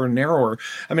narrower and narrower.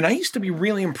 I mean, I used to be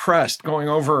really impressed going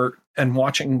over and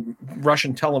watching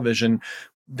Russian television.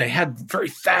 They had very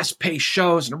fast-paced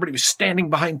shows, and everybody was standing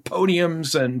behind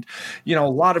podiums and, a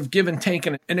lot of give and take,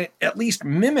 and it at least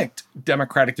mimicked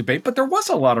democratic debate, but there was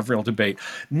a lot of real debate.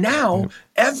 Now,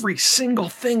 every single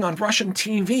thing on Russian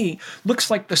TV looks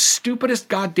like the stupidest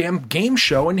goddamn game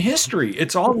show in history.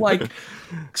 It's all like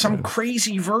some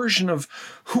crazy version of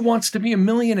Who Wants to Be a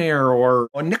Millionaire or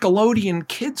a Nickelodeon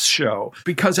kids show.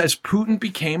 Because as Putin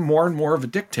became more and more of a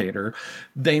dictator,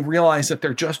 they realized that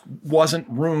there just wasn't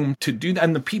room to do that.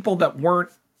 And the people that weren't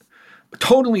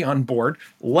totally on board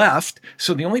left.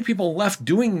 So the only people left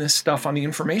doing this stuff on the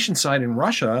information side in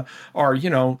Russia are,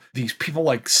 these people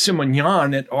like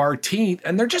Simonyan at RT,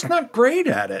 and they're just not great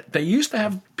at it. They used to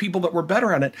have people that were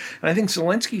better at it. And I think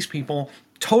Zelensky's people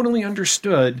totally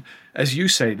understood, as you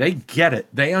say, they get it.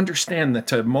 They understand that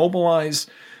to mobilize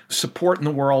support in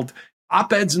the world,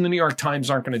 op-eds in the New York Times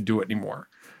aren't going to do it anymore.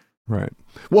 Right.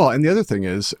 Well, and the other thing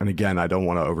is, and again, I don't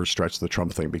want to overstretch the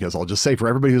Trump thing, because I'll just say for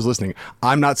everybody who's listening,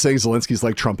 I'm not saying Zelensky's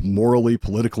like Trump morally,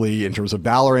 politically, in terms of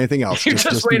valor or anything else. You're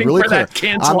just waiting really for clear. That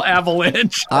cancel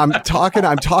avalanche. I'm talking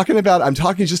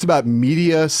just about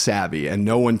media savvy, and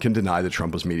no one can deny that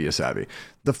Trump was media savvy.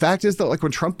 The fact is that, like,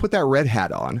 when Trump put that red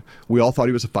hat on, we all thought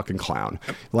he was a fucking clown.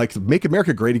 Like, Make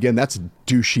America Great Again, that's a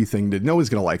douchey thing. No one's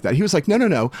going to like that. He was like,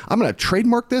 no. I'm going to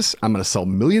trademark this. I'm going to sell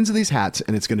millions of these hats,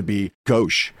 and it's going to be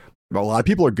gauche. A lot of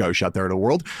people are gauche out there in the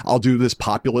world. I'll do this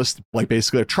populist, like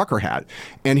basically a trucker hat.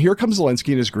 And here comes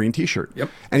Zelensky in his green t-shirt. Yep.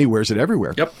 And he wears it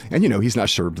everywhere. Yep. And, he's not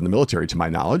served in the military, to my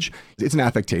knowledge. It's an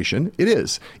affectation. It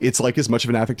is. It's like as much of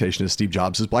an affectation as Steve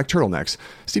Jobs' black turtlenecks.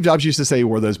 Steve Jobs used to say he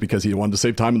wore those because he wanted to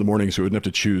save time in the morning so he wouldn't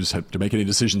have to choose to make any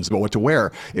decisions about what to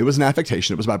wear. It was an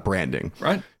affectation. It was about branding.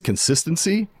 Right.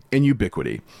 Consistency and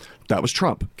ubiquity. That was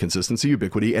Trump. Consistency,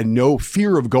 ubiquity, and no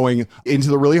fear of going into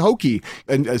the really hokey.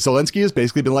 And Zelensky has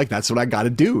basically been like, that's what I got to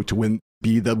do to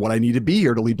be what I need to be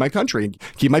here to lead my country and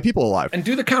keep my people alive. And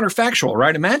do the counterfactual,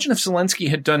 right? Imagine if Zelensky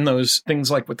had done those things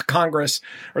like with the Congress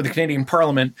or the Canadian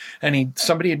Parliament, and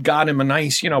somebody had got him a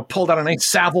nice, pulled out a nice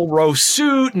Savile Row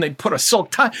suit, and they'd put a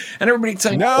silk tie, and everybody'd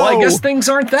say, well, I guess things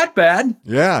aren't that bad.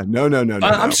 Yeah, no.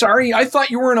 I'm sorry, I thought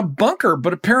you were in a bunker,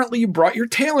 but apparently you brought your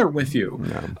tailor with you.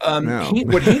 No.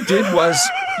 What he did was,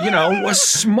 was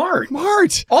smart.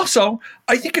 Smart. Also,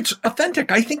 I think it's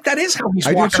authentic. I think that is how he's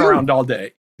walking around all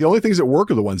day. The only things that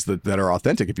work are the ones that are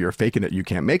authentic. If you're faking it, you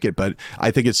can't make it. But I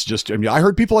think it's just, I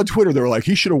heard people on Twitter, they were like,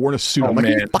 he should have worn a suit. I'm like, are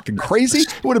you fucking crazy?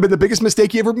 It would have been the biggest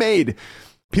mistake he ever made.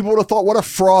 People would have thought, what a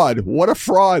fraud. What a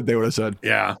fraud, they would have said.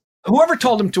 Yeah. Whoever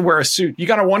told him to wear a suit, you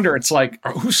got to wonder, it's like,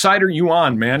 whose side are you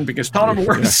on, man? Because telling him to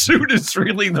wear a suit is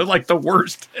really the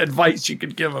worst advice you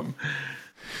could give him.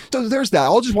 So there's that.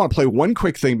 I'll just want to play one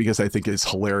quick thing because I think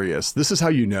it's hilarious. This is how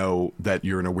you know that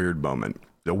you're in a weird moment.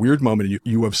 A weird moment,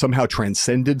 you have somehow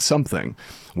transcended something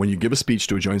when you give a speech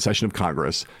to a joint session of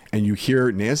Congress and you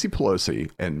hear Nancy Pelosi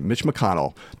and Mitch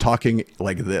McConnell talking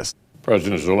like this.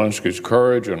 President Zelensky's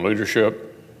courage and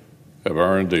leadership have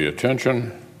earned the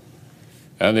attention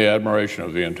and the admiration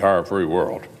of the entire free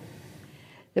world.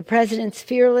 The president's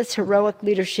fearless, heroic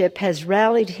leadership has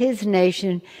rallied his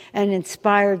nation and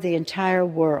inspired the entire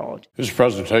world. His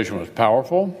presentation was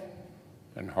powerful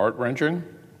and heart-wrenching.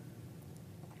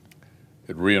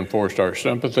 It reinforced our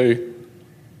sympathy,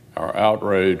 our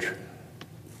outrage,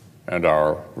 and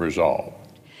our resolve.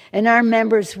 And our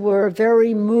members were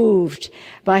very moved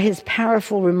by his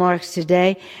powerful remarks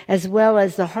today, as well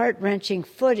as the heart-wrenching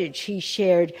footage he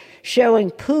shared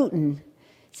showing Putin's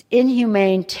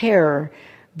inhumane terror,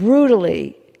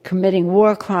 brutally committing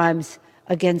war crimes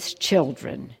against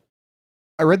children.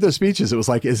 I read those speeches. It was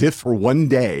like as if for one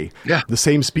day, the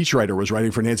same speechwriter was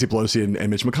writing for Nancy Pelosi and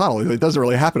Mitch McConnell. It doesn't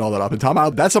really happen all that often.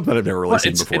 Tom, that's something I've never really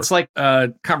seen before. It's like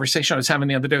a conversation I was having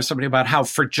the other day with somebody about how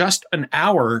for just an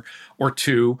hour or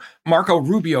two, Marco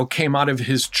Rubio came out of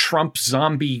his Trump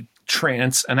zombie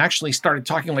trance and actually started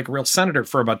talking like a real senator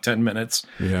for about 10 minutes.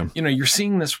 Yeah. You know, you're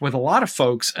seeing this with a lot of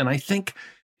folks, and I think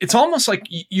it's almost like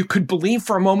you could believe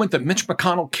for a moment that Mitch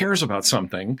McConnell cares about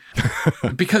something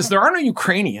because there are no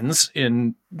Ukrainians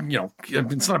in,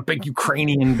 it's not a big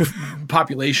Ukrainian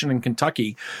population in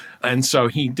Kentucky. And so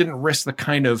he didn't risk the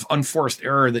kind of unforced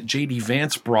error that J.D.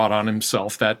 Vance brought on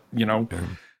himself that,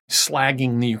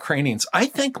 slagging the Ukrainians. I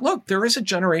think, look, there is a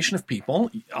generation of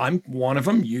people. I'm one of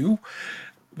them,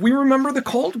 we remember the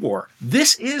Cold War.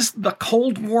 This is the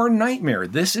Cold War nightmare.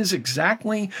 This is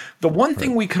exactly the one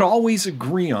thing we could always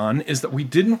agree on is that we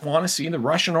didn't want to see the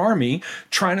Russian army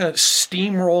trying to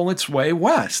steamroll its way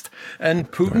west.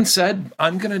 And Putin said,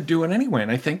 I'm going to do it anyway.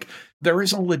 And I think there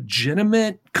is a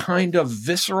legitimate kind of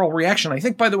visceral reaction. I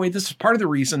think, by the way, this is part of the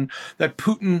reason that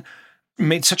Putin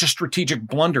made such a strategic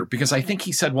blunder, because I think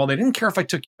he said, well, they didn't care if I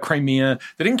took Crimea.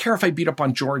 They didn't care if I beat up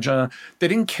on Georgia. They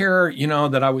didn't care,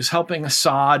 that I was helping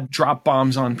Assad drop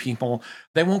bombs on people.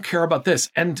 They won't care about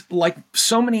this. And like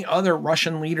so many other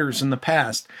Russian leaders in the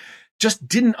past, just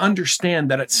didn't understand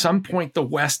that at some point the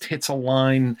West hits a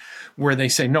line where they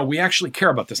say, no, we actually care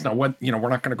about this. Now, we're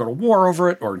not going to go to war over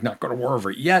it or not go to war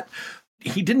over it yet.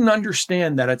 He didn't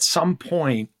understand that at some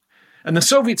point. And the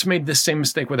Soviets made this same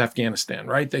mistake with Afghanistan,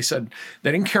 right? They said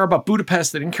they didn't care about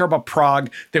Budapest. They didn't care about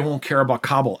Prague. They won't care about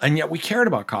Kabul. And yet we cared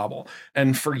about Kabul.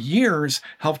 And for years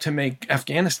helped to make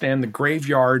Afghanistan the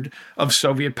graveyard of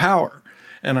Soviet power.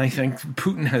 And I think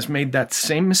Putin has made that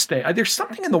same mistake. There's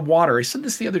something in the water. I said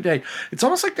this the other day. It's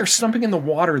almost like there's something in the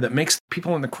water that makes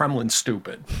people in the Kremlin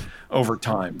stupid over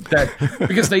time. That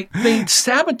because they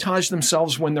sabotage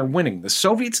themselves when they're winning. The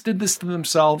Soviets did this to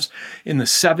themselves in the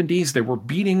 70s. They were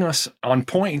beating us on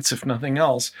points, if nothing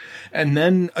else. And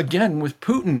then again with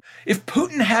Putin, if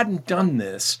Putin hadn't done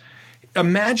this,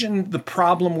 imagine the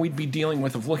problem we'd be dealing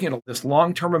with of looking at this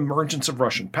long-term emergence of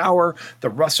Russian power, the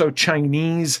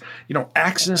Russo-Chinese,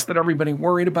 axis that everybody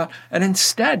worried about. And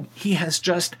instead, he has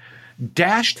just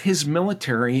dashed his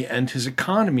military and his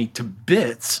economy to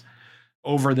bits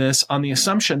over this on the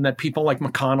assumption that people like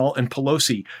McConnell and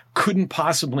Pelosi couldn't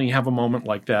possibly have a moment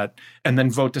like that and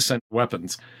then vote to send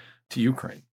weapons to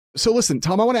Ukraine. So listen,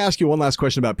 Tom, I want to ask you one last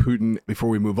question about Putin before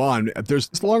we move on. There's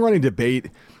this long-running debate,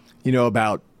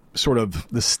 about sort of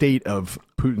the state of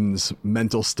Putin's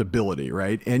mental stability,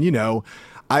 right? And,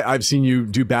 I've seen you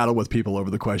do battle with people over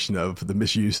the question of the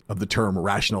misuse of the term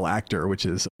rational actor, which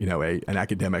is, an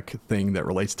academic thing that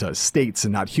relates to states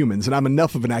and not humans. And I'm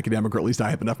enough of an academic, or at least I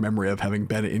have enough memory of having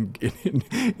been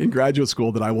in graduate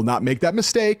school that I will not make that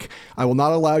mistake. I will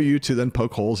not allow you to then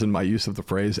poke holes in my use of the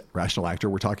phrase rational actor.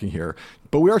 We're talking here,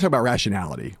 but we are talking about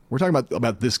rationality. We're talking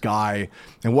about this guy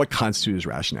and what constitutes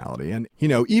rationality. And,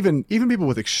 even people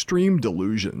with extreme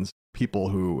delusions, people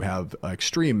who have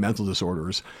extreme mental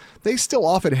disorders, they still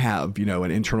often have,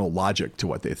 an internal logic to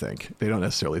what they think. They don't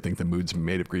necessarily think the moon's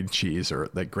made of green cheese or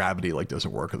that gravity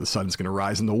doesn't work or the sun's going to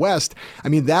rise in the west. I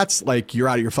mean, that's like you're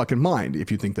out of your fucking mind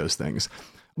if you think those things.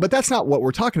 But that's not what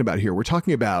we're talking about here. We're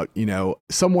talking about,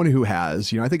 someone who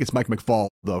has, I think it's Mike McFaul,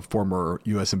 the former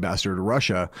U.S. ambassador to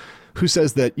Russia, who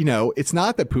says that, it's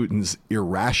not that Putin's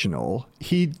irrational.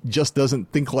 He just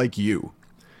doesn't think like you.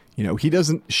 He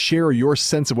doesn't share your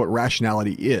sense of what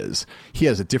rationality is. He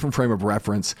has a different frame of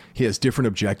reference. He has different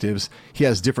objectives. He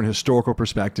has different historical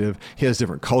perspective. He has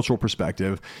different cultural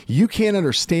perspective. You can't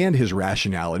understand his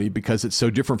rationality because it's so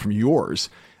different from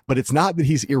yours. But it's not that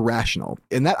he's irrational.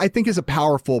 And that, I think, is a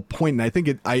powerful point. And I think,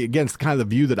 again, it's kind of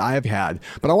the view that I have had.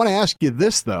 But I want to ask you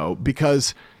this, though,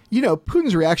 because,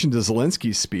 Putin's reaction to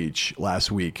Zelensky's speech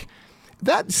last week,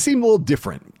 that seemed a little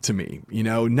different to me,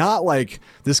 not like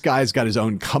this guy's got his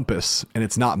own compass and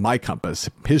it's not my compass.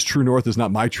 His true north is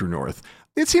not my true north.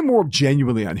 It seemed more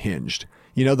genuinely unhinged.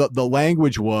 The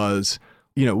language was,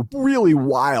 really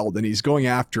wild, and he's going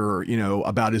after,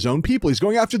 about his own people. He's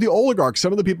going after the oligarchs,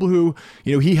 some of the people who,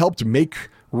 he helped make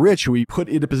rich, who he put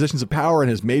into positions of power and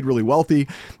has made really wealthy.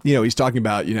 He's talking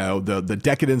about, the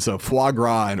decadence of foie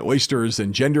gras and oysters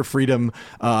and gender freedom,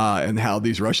 and how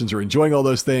these Russians are enjoying all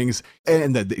those things.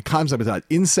 And the concept about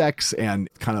insects and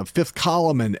kind of fifth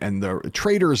column and the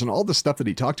traders and all the stuff that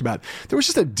he talked about. There was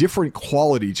just a different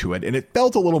quality to it. And it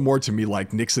felt a little more to me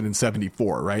like Nixon in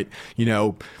 74, right?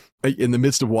 In the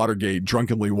midst of Watergate,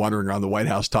 drunkenly wandering around the White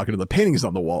House talking to the paintings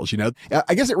on the walls.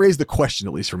 I guess it raised the question,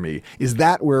 at least for me, is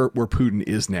that where Putin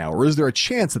is now? Or is there a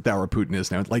chance that where Putin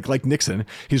is now? Like Nixon,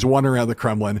 he's wandering around the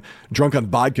Kremlin, drunk on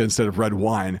vodka instead of red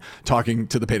wine, talking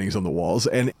to the paintings on the walls.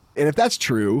 And if that's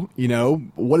true,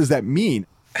 what does that mean?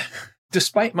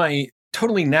 Despite my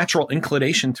totally natural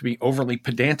inclination to be overly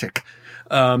pedantic,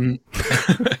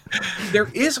 there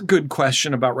is a good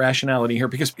question about rationality here,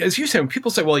 because as you say, when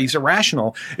people say, well, he's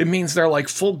irrational, it means they're like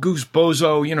full goose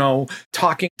bozo,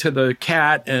 talking to the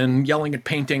cat and yelling at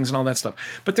paintings and all that stuff.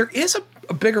 But there is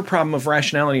a bigger problem of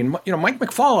rationality. And, Mike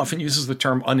McFaul often uses the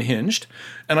term unhinged.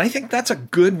 And I think that's a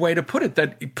good way to put it,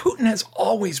 that Putin has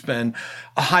always been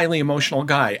a highly emotional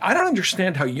guy. I don't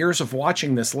understand how years of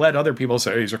watching this led other people to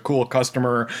say, he's a cool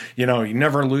customer. He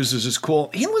never loses his cool.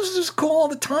 He loses his cool all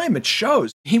the time. It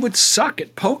shows. He would suck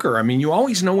at poker. I mean, you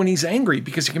always know when he's angry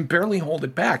because he can barely hold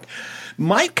it back.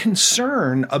 My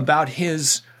concern about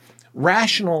his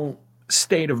rational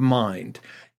state of mind,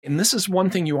 and this is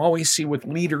one thing you always see with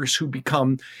leaders who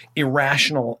become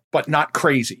irrational but not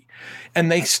crazy,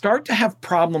 and they start to have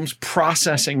problems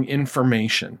processing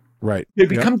information. Right. They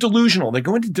become delusional. They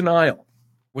go into denial.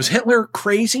 Was Hitler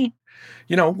crazy?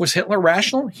 Was Hitler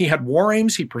rational? He had war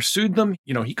aims. He pursued them.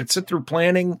 He could sit through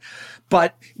planning.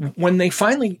 But when they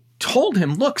finally told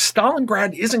him, look,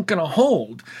 Stalingrad isn't going to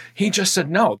hold, he just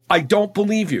said, no, I don't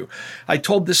believe you. I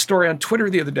told this story on Twitter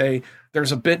the other day.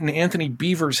 There's a bit in Anthony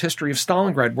Beevor's History of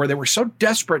Stalingrad where they were so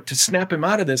desperate to snap him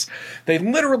out of this, they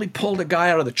literally pulled a guy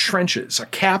out of the trenches, a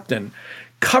captain,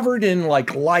 covered in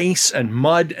like lice and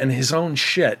mud and his own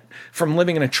shit from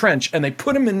living in a trench. And they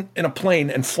put him in a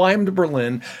plane and fly him to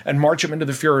Berlin and march him into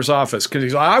the Fuhrer's office. Cause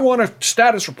he's like, I want a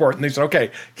status report. And they said, okay,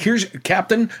 here's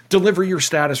Captain, deliver your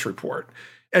status report.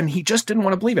 And he just didn't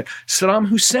want to believe it. Saddam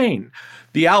Hussein,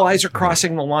 the Allies are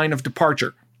crossing the line of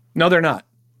departure. No, they're not.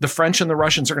 The French and the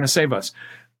Russians are going to save us.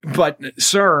 But,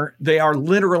 sir, they are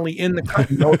literally in the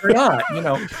country. No, they're not,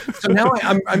 So now,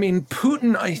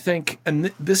 Putin, I think,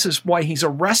 and this is why he's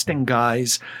arresting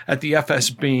guys at the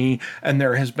FSB, and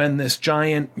there has been this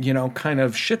giant, kind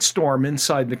of shitstorm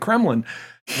inside the Kremlin.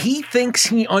 He thinks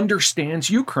he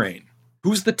understands Ukraine.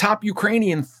 Who's the top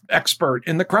Ukrainian expert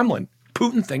in the Kremlin?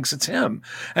 Putin thinks it's him.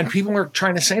 And people are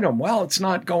trying to say to him, well, it's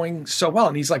not going so well.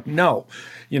 And he's like, no,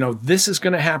 this is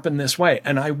going to happen this way.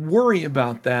 And I worry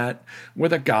about that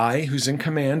with a guy who's in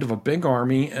command of a big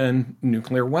army and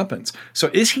nuclear weapons.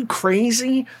 So is he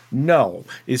crazy? No.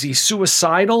 Is he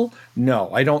suicidal?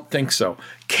 No, I don't think so.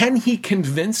 Can he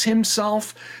convince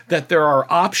himself that there are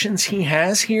options he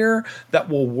has here that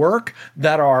will work,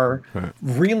 that are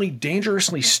really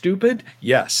dangerously stupid?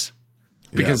 Yes.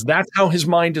 Because that's how his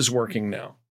mind is working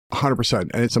now.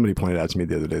 100%. And somebody pointed out to me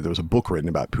the other day, there was a book written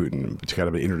about Putin to kind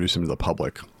of introduce him to the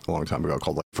public a long time ago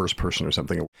called like First Person or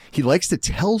something. He likes to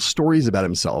tell stories about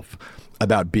himself,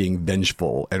 about being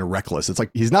vengeful and reckless. It's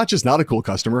like, he's not just not a cool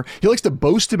customer. He likes to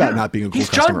boast about not being a cool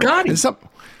customer. He's John Gotti.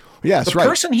 Yes, the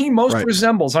person he most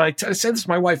resembles. I say this to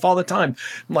my wife all the time.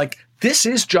 I'm like, this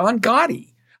is John Gotti.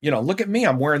 Look at me.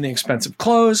 I'm wearing the expensive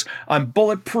clothes. I'm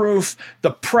bulletproof. The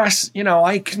press,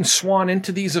 I can swan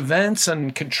into these events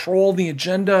and control the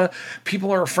agenda.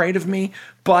 People are afraid of me.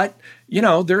 But,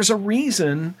 there's a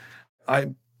reason.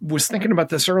 I was thinking about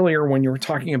this earlier when you were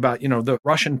talking about, the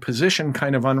Russian position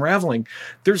kind of unraveling.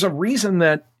 There's a reason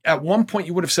that at one point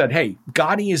you would have said, hey,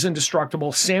 Gotti is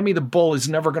indestructible. Sammy the Bull is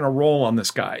never going to roll on this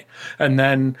guy. And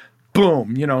then,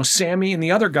 boom, Sammy and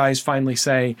the other guys finally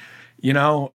say,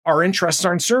 our interests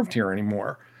aren't served here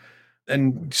anymore.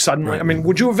 And suddenly,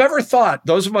 would you have ever thought,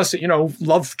 those of us that,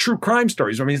 love true crime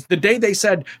stories, the day they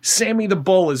said Sammy the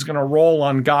Bull is going to roll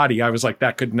on Gotti, I was like,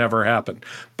 that could never happen.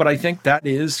 But I think that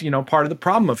is, part of the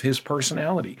problem of his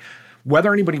personality.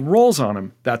 Whether anybody rolls on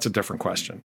him, that's a different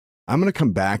question. I'm going to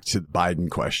come back to the Biden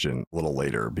question a little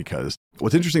later, because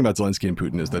what's interesting about Zelensky and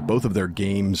Putin is that both of their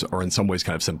games are in some ways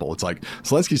kind of simple. It's like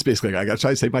Zelensky's basically, I got to try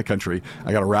to save my country.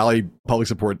 I got to rally public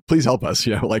support. Please help us.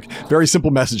 Very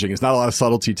simple messaging. It's not a lot of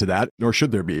subtlety to that, nor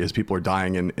should there be, as people are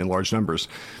dying in large numbers.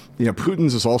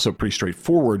 Putin's is also pretty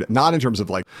straightforward, not in terms of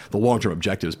like the long-term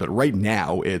objectives, but right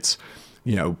now it's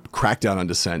crack down on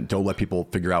dissent. Don't let people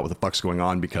figure out what the fuck's going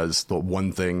on, because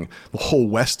the whole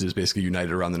West is basically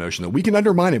united around the notion that we can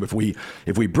undermine him if we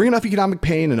bring enough economic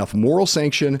pain, enough moral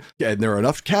sanction, and there are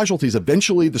enough casualties.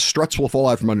 Eventually, the struts will fall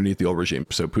out from underneath the old regime.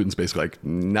 So Putin's basically like,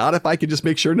 not if I could just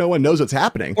make sure no one knows what's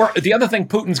happening. Or the other thing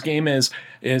Putin's game is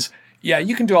yeah,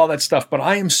 you can do all that stuff, but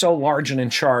I am so large and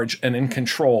in charge and in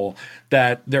control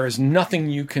that there is nothing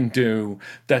you can do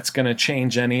that's going to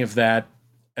change any of that.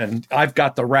 And I've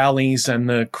got the rallies and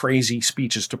the crazy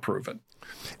speeches to prove it.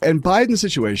 And Biden's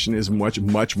situation is much,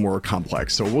 much more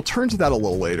complex. So we'll turn to that a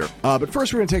little later. But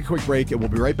first, we're going to take a quick break, and we'll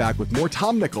be right back with more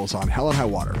Tom Nichols on Hell and High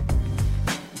Water.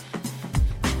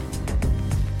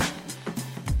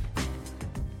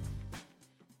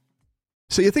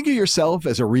 So you think of yourself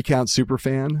as a Recount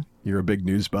superfan? You're a big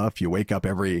news buff. You wake up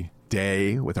every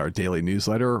day with our daily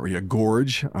newsletter, or you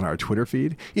gorge on our Twitter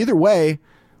feed. Either way,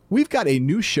 we've got a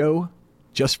new show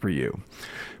just for you.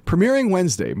 Premiering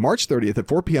Wednesday, March 30th at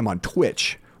 4 p.m. on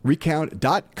Twitch,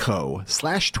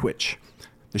 recount.co/Twitch.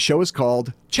 The show is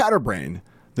called Chatterbrain,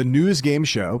 the news game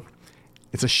show.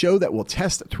 It's a show that will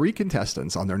test 3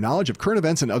 contestants on their knowledge of current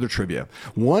events and other trivia.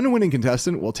 One winning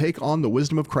contestant will take on the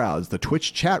wisdom of crowds, the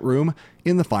Twitch chat room,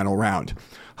 in the final round.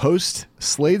 Host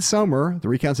Slade Somer, the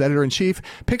Recount's editor-in-chief,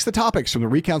 picks the topics from the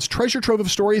Recount's treasure trove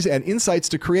of stories and insights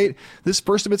to create this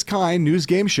first-of-its-kind news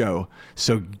game show.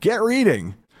 So get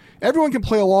reading. Everyone can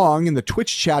play along in the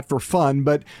Twitch chat for fun,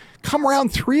 but come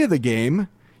round 3 of the game,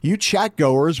 you chat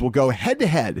goers will go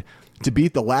head-to-head to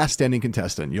beat the last standing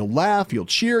contestant. You'll laugh, you'll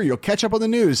cheer, you'll catch up on the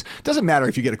news. Doesn't matter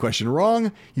if you get a question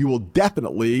wrong, you will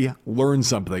definitely learn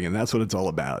something, and that's what it's all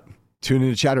about. Tune in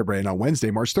to Chatterbrain on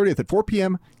Wednesday, March 30th at 4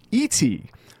 p.m. ET.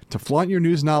 To flaunt your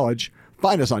news knowledge,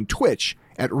 find us on Twitch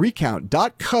at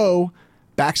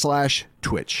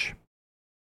recount.co/Twitch.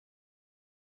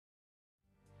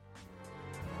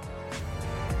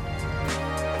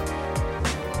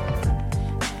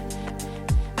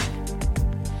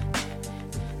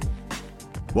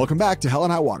 Welcome back to Hell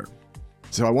and High Water.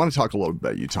 So I want to talk a little bit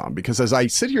about you, Tom, because as I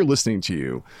sit here listening to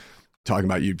you, talking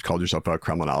about, you called yourself a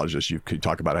Kremlinologist, you could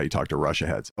talk about how you talk to Russia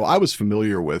heads. Well, I was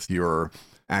familiar with your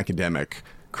academic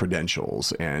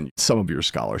credentials and some of your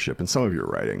scholarship and some of your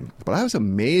writing, but I was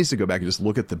amazed to go back and just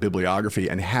look at the bibliography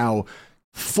and how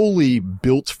fully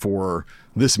built for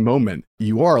this moment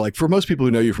you are. Like, for most people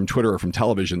who know you from Twitter or from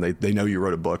television, they know you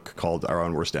wrote a book called Our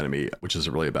Own Worst Enemy, which is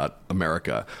really about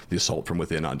America, the assault from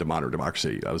within on modern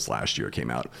democracy. That was last year, it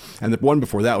came out. And the one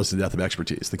before that was The Death of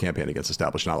Expertise, the campaign against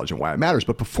established knowledge and why it matters.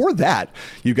 But before that,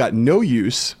 you got No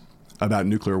Use, about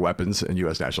nuclear weapons and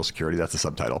U.S. national security. That's the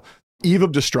subtitle. Eve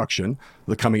of Destruction,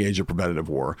 the coming age of preventative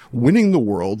war. Winning the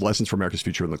World, lessons for America's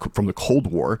future from the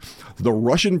Cold War. The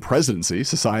Russian Presidency,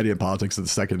 Society and Politics of the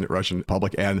Second Russian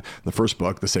Republic. And the first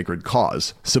book, The Sacred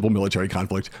Cause, Civil Military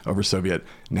Conflict over Soviet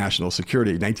National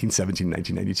Security,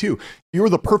 1917-1992. You're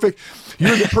the perfect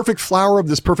flower of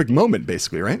this perfect moment,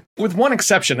 basically, right? With one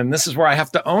exception, and this is where I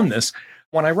have to own this.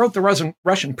 When I wrote the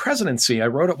Russian presidency, I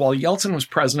wrote it while Yeltsin was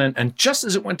president, and just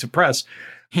as it went to press,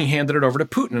 he handed it over to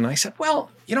Putin. And I said, well,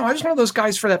 I was one of those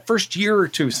guys for that first year or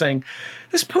two saying,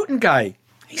 this Putin guy,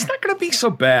 he's not going to be so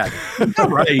bad. All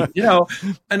right.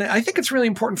 And I think it's really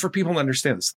important for people to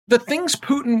understand this. The things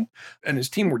Putin and his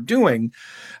team were doing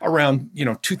around,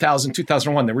 2000,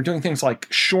 2001, they were doing things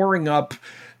like shoring up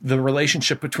the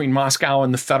relationship between Moscow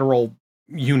and the federal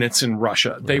units in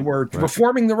Russia. They were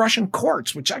reforming the Russian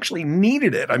courts, which actually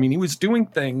needed it. I mean, he was doing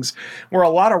things where a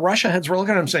lot of Russia heads were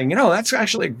looking at him saying, that's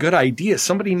actually a good idea.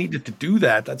 Somebody needed to do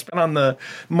that. That's been on the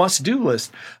must-do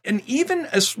list. And even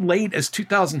as late as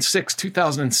 2006,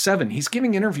 2007, he's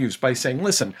giving interviews by saying,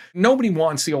 listen, nobody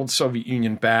wants the old Soviet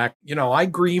Union back. I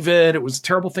grieve it. It was a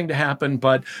terrible thing to happen,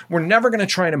 but we're never going to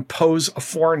try and impose a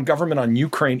foreign government on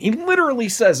Ukraine. He literally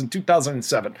says in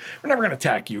 2007, we're never going to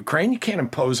attack Ukraine. You can't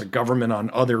impose a government on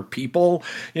other people.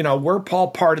 We're all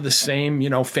part of the same,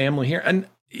 family here. And,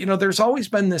 there's always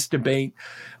been this debate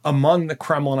among the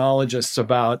Kremlinologists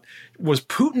about, was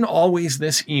Putin always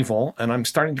this evil? And I'm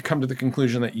starting to come to the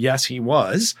conclusion that yes, he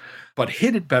was, but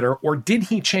hid it better, or did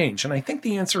he change? And I think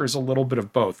the answer is a little bit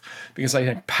of both, because I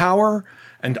think power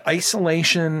and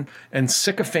isolation and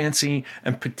sycophancy,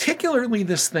 and particularly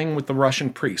this thing with the Russian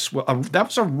priests, that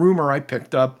was a rumor I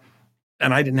picked up,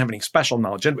 and I didn't have any special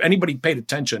knowledge. Anybody who paid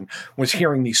attention was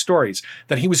hearing these stories,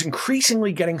 that he was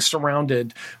increasingly getting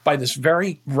surrounded by this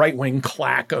very right-wing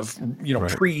claque of,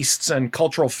 priests and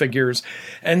cultural figures.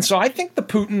 And so I think the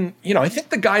Putin, I think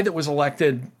the guy that was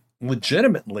elected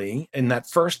legitimately in that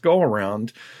first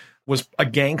go-around was a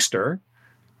gangster,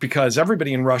 because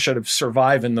everybody in Russia to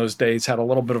survive in those days had a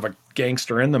little bit of a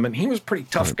gangster in them. And he was a pretty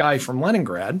tough guy from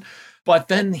Leningrad. But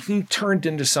then he turned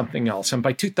into something else. And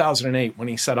by 2008, when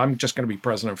he said, I'm just going to be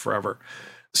president forever.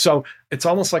 So it's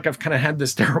almost like I've kind of had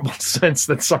this terrible sense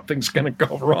that something's going to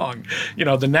go wrong. You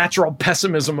know, the natural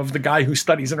pessimism of the guy who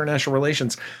studies international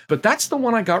relations. But that's the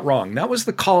one I got wrong. That was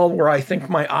the call where I think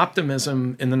my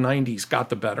optimism in the 90s got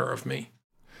the better of me.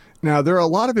 Now, there are a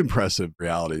lot of impressive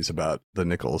realities about the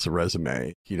Nichols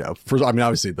resume. You know, first, I mean,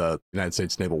 obviously the United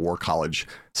States Naval War College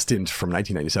stint from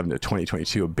 1997 to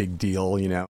 2022, a big deal, you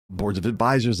know, boards of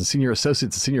advisors and senior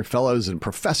associates and senior fellows and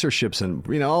professorships and,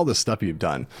 you know, all the stuff you've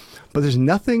done. But there's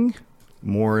nothing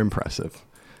more impressive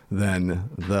than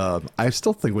I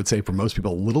still think would say for most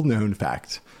people, a little known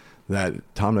fact that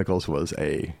Tom Nichols was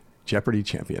a Jeopardy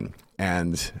champion.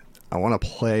 And I want to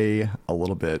play a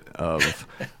little bit of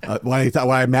what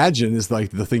I imagine is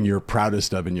like the thing you're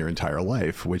proudest of in your entire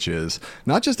life, which is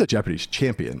not just a Jeopardy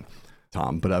champion,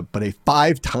 Tom, but a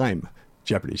 5-time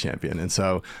Jeopardy champion. And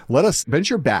so let us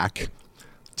venture back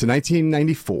to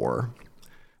 1994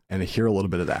 and hear a little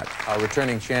bit of that. Our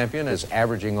returning champion is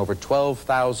averaging over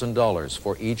 $12,000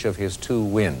 for each of his 2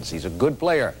 wins. He's a good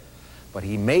player, but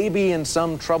he may be in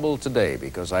some trouble today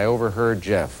because I overheard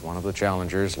Jeff, one of the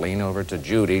challengers, lean over to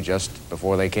Judy just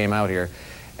before they came out here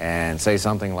and say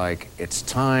something like, "It's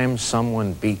time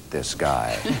someone beat this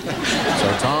guy."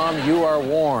 So, Tom, you are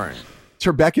warned.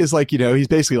 Trebek is like, you know, he's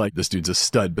basically like, this dude's a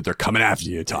stud, but they're coming after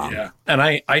you, Tom. Yeah. And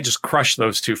I just crushed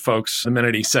those 2 folks the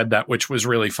minute he said that, which was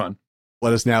really fun.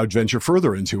 Let us now venture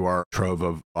further into our trove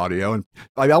of audio. And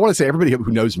I want to say everybody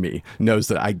who knows me knows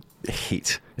that I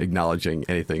hate acknowledging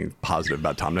anything positive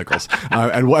about Tom Nichols.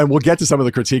 And we'll get to some of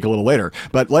the critique a little later.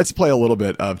 But let's play a little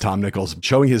bit of Tom Nichols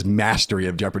showing his mastery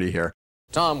of Jeopardy here.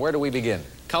 Tom, where do we begin?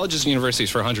 Colleges and universities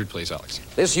for 100, please, Alex.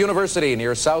 This university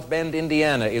near South Bend,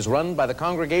 Indiana, is run by the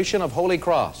Congregation of Holy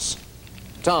Cross.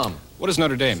 Tom. What is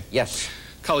Notre Dame? Yes.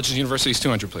 Colleges and universities,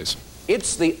 200, please.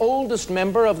 It's the oldest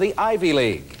member of the Ivy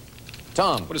League.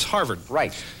 Tom. What is Harvard?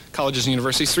 Right. Colleges and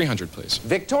universities, 300, please.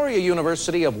 Victoria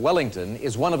University of Wellington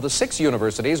is one of the 6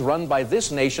 universities run by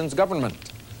this nation's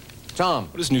government. Tom.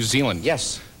 What is New Zealand?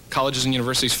 Yes. Colleges and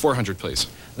universities, 400, please.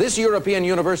 This European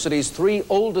university's 3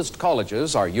 oldest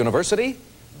colleges are University,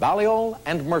 Balliol,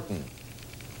 and Merton.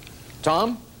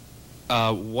 Tom?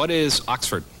 What is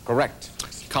Oxford? Correct.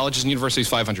 Colleges and universities,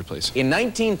 500, please. In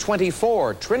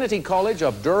 1924, Trinity College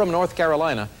of Durham, North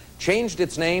Carolina, changed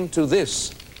its name to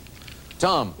this.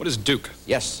 Tom. What is Duke?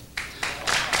 Yes.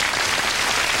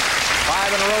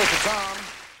 5 in a row for Tom.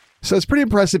 So it's pretty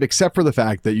impressive, except for the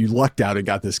fact that you lucked out and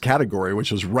got this category,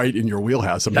 which was right in your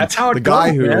wheelhouse. I mean, that's how it the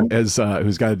guy goes,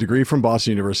 who's got a degree from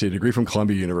Boston University, a degree from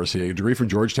Columbia University, a degree from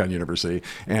Georgetown University,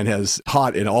 and has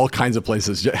taught in all kinds of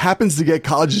places, happens to get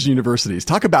colleges and universities.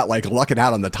 Talk about like lucking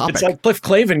out on the topic. It's like Cliff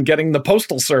Clavin getting the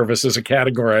Postal Service as a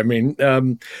category. I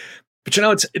mean, but you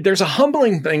know, there's a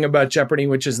humbling thing about Jeopardy,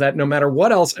 which is that no matter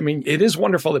what else, I mean, it is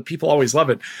wonderful that people always love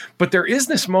it. But there is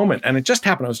this moment, and it just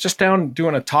happened. I was just down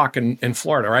doing a talk in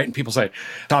Florida, right? And people say,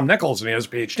 Tom Nichols, and he has a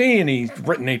PhD, and he's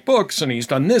written 8 books, and he's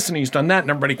done this, and he's done that.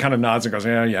 And everybody kind of nods and goes,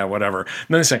 yeah, whatever. And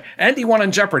then they say, and he won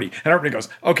on Jeopardy. And everybody goes,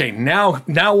 okay, now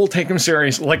we'll take him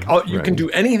serious. Like, you can do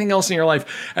anything else in your life.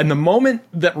 And the moment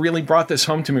that really brought this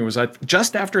home to me was that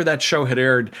just after that show had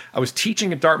aired, I was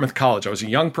teaching at Dartmouth College. I was a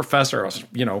young professor. I was,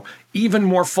 even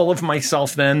more full of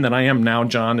myself then than I am now,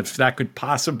 John, if that could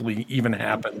possibly even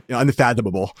happen.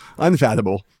 Unfathomable.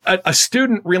 A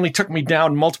student really took me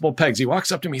down multiple pegs. He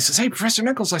walks up to me, he says, "Hey, Professor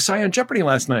Nichols, I saw you on Jeopardy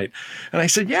last night." And I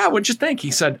said, "Yeah, what'd you think?"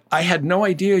 He said, "I had no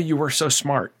idea you were so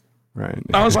smart." Right.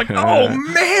 I was like, "Oh,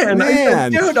 man. I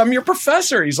said, dude, I'm your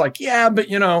professor." He's like, "Yeah, but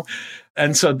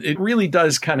And so it really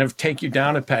does kind of take you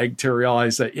down a peg to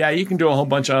realize that, yeah, you can do a whole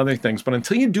bunch of other things, but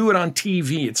until you do it on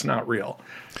TV, it's not real.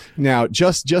 Now,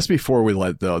 just before we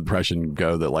let the impression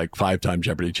go that like 5-time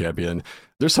Jeopardy champion,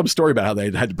 there's some story about how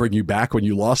they had to bring you back when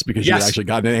you lost because you had actually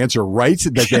gotten an answer right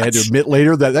that they had to admit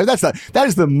later. That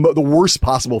is the worst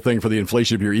possible thing for the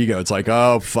inflation of your ego. It's like,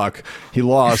 oh, fuck, he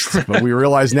lost, but we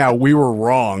realize now we were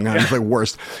wrong. It's the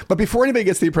worst. But before anybody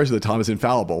gets the impression that Tom is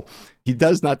infallible, he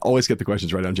does not always get the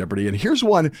questions right on Jeopardy. And here's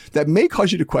one that may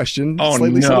cause you to question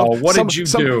slightly what did you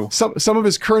do? Some of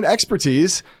his current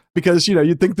expertise, because,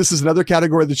 you'd think this is another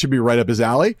category that should be right up his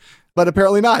alley, but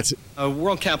apparently not.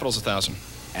 World capital's 1,000.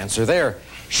 Answer there.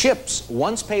 Ships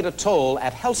once paid a toll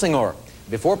at Helsingør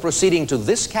before proceeding to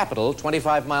this capital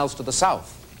 25 miles to the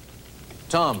south.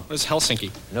 Tom. What is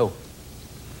Helsinki? No.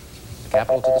 The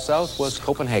capital to the south was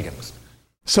Copenhagen.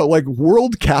 So, like,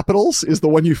 world capitals is the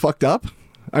one you fucked up?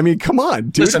 I mean, come on,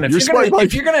 dude. Listen,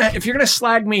 if you're gonna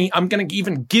slag me, I'm gonna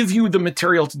even give you the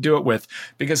material to do it with,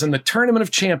 because in the Tournament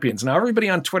of Champions, now everybody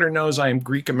on Twitter knows I am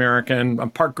Greek American. I'm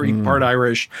part Greek, part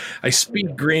Irish. I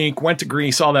speak Greek, went to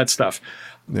Greece, all that stuff.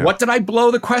 Yeah. What did I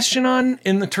blow the question on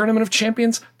in the Tournament of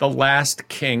Champions? The last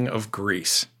king of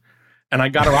Greece. And I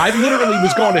literally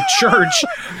was going to church.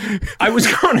 I was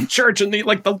going to church, and the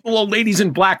little ladies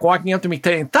in black walking up to me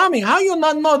saying, "Tommy, how you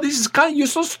not know this? You're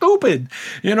so stupid.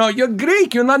 You know, you're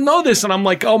Greek. You not know this." And I'm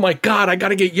like, oh my God, I got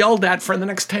to get yelled at for the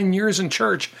next 10 years in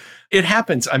church. It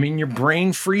happens. I mean, your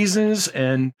brain freezes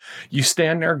and you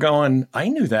stand there going, I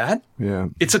knew that. Yeah.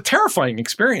 It's a terrifying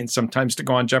experience sometimes to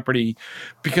go on Jeopardy,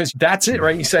 because that's it,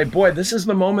 right? You say, boy, this is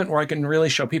the moment where I can really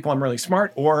show people I'm really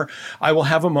smart, or I will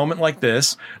have a moment like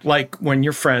this, like when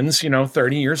your friends,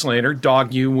 30 years later,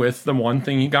 dog you with the one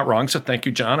thing you got wrong. So thank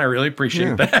you, John. I really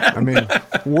appreciate that. I mean,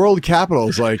 world capital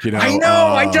is like, I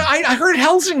know. I heard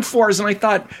Helsingfors and I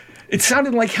thought, it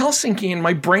sounded like Helsinki, and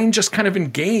my brain just kind of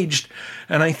engaged.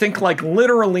 And I think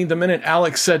literally the minute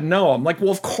Alex said no, I'm like,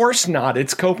 well, of course not.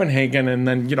 It's Copenhagen. And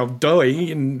then, Doi.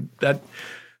 And that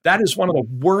is one of the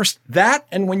worst. That,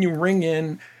 and when you ring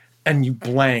in and you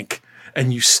blank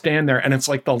and you stand there and it's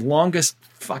like the longest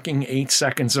fucking 8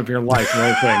 seconds of your life.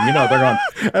 They're going,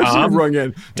 Tom, rung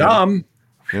in. Tom.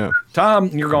 Yeah. Tom.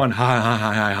 And you're going,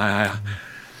 hi.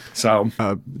 So,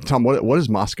 Tom, what is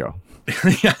Moscow?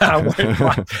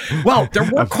 Well, there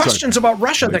were questions about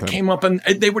Russia that came up, and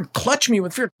they would clutch me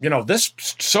with fear. This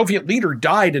Soviet leader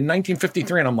died in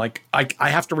 1953, and I'm like, I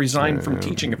have to resign from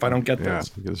teaching if I don't get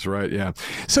this. Yeah, that's right. Yeah.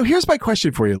 So here's my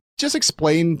question for you. Just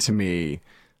explain to me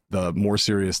the more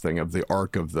serious thing of the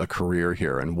arc of the career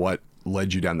here and what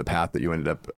led you down the path that you ended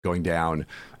up going down,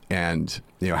 and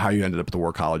how you ended up at the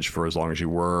War College for as long as you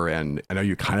were. And I know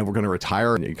you kind of were going to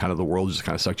retire, and the world just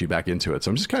kind of sucked you back into it. So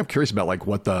I'm just kind of curious about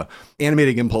what the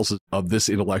animating impulses of this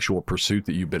intellectual pursuit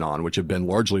that you've been on, which have been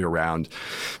largely around,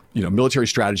 military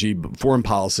strategy, foreign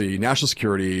policy, national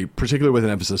security, particularly with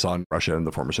an emphasis on Russia and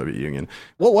the former Soviet Union.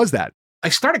 What was that? I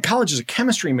started college as a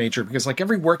chemistry major because, like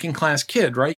every working class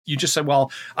kid, right? You just say,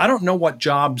 well, I don't know what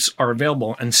jobs are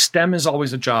available. And STEM is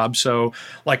always a job. So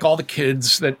like all the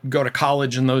kids that go to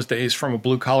college in those days from a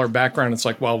blue collar background, it's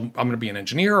like, well, I'm going to be an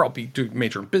engineer. I'll do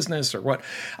major in business or what.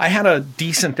 I had a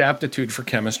decent aptitude for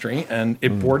chemistry, and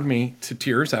it bored me to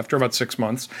tears after about 6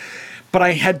 months. But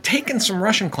I had taken some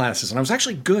Russian classes and I was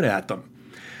actually good at them.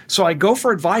 So I go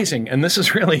for advising, and this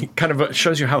is really kind of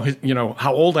shows you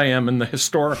how old I am in the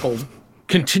historical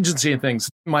contingency of things.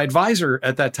 My advisor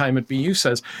at that time at BU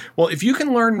says, well, if you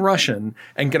can learn Russian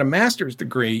and get a master's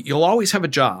degree, you'll always have a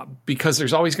job because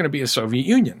there's always going to be a Soviet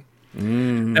Union.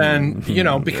 And,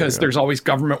 because there's always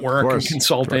government work and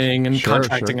consulting and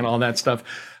contracting and all that stuff.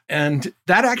 And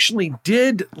that actually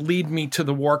did lead me to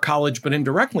the War College, but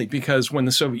indirectly, because when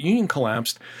the Soviet Union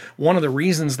collapsed, one of the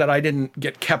reasons that I didn't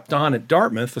get kept on at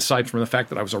Dartmouth, aside from the fact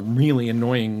that I was a really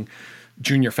annoying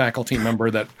junior faculty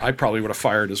member that I probably would have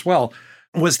fired as well,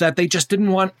 was that they just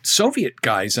didn't want Soviet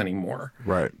guys anymore.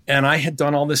 Right. And I had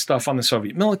done all this stuff on the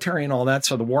Soviet military and all that.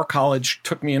 So the War College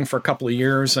took me in for a couple of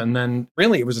years. And then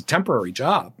really it was a temporary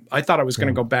job. I thought I was going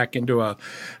to go back into a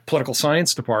political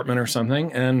science department or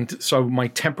something. And so my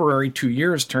temporary 2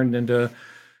 years turned into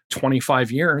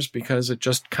 25 years because it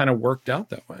just kind of worked out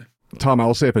that way. Tom, I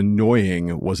will say if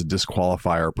annoying was a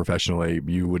disqualifier professionally,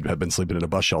 you would have been sleeping in a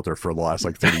bus shelter for the last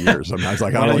 30 years. I mean, I was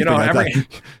like,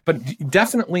 but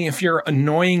definitely if you're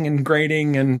annoying and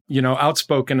grating and,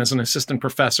 outspoken as an assistant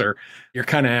professor, you're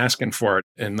kind of asking for it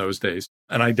in those days.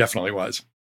 And I definitely was.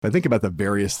 I think about the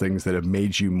various things that have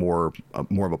made you more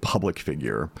of a public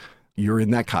figure. You're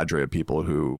in that cadre of people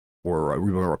who were a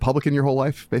Republican your whole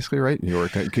life, basically, right? You were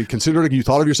considered, you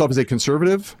thought of yourself as a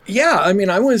conservative? Yeah. I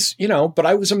mean, I was, but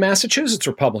I was a Massachusetts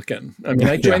Republican. I mean,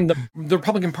 I joined the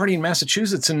Republican Party in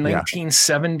Massachusetts in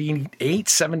 1978,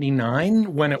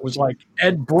 79, when it was like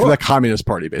Ed Brooke. The Communist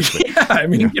Party, basically. Yeah. I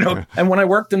mean, and when I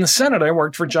worked in the Senate, I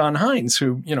worked for John Hines,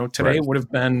 who, today would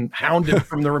have been hounded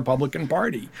from the Republican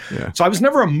Party. Yeah. So I was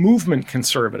never a movement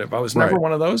conservative. I was never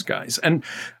one of those guys. And,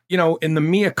 in the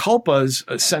mea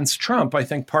culpas since Trump, I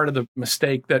think part of the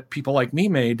mistake that people like me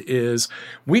made is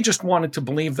we just wanted to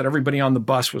believe that everybody on the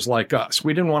bus was like us.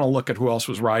 We didn't want to look at who else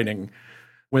was riding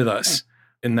with us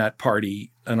in that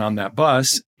party and on that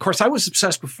bus. Of course, I was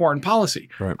obsessed with foreign policy.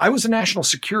 Right. I was a national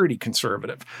security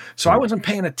conservative. So I wasn't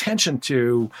paying attention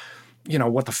to,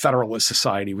 what the Federalist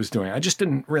Society was doing. I just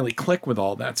didn't really click with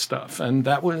all that stuff. And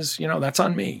that was, that's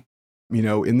on me.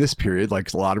 In this period,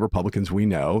 like a lot of Republicans we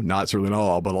know, not certainly not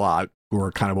all, but a lot, who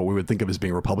are kind of what we would think of as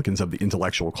being Republicans of the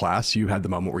intellectual class. You had the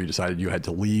moment where you decided you had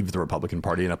to leave the Republican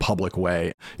Party in a public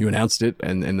way. You announced it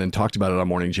and then talked about it on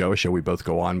Morning Joe, a show we both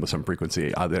go on with some frequency,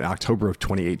 in October of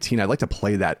 2018. I'd like to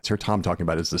play that. Hear Tom talking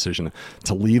about his decision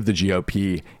to leave the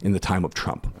GOP in the time of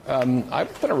Trump.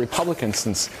 I've been a Republican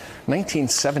since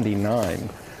 1979.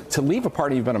 To leave a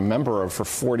party you've been a member of for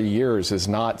 40 years is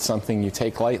not something you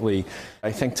take lightly.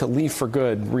 I think to leave for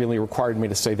good really required me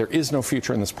to say there is no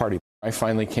future in this party. I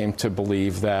finally came to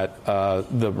believe that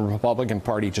the Republican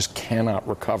Party just cannot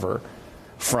recover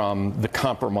from the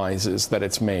compromises that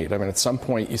it's made. I mean, at some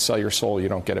point, you sell your soul, you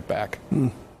don't get it back.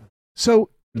 So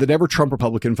the Never Trump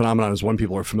Republican phenomenon is one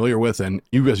people are familiar with. And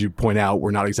you, as you point out,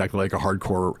 were not exactly like a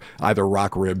hardcore, either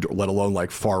rock-ribbed, let alone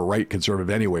like far-right conservative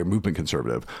anyway, movement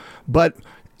conservative. But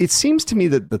it seems to me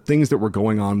that the things that were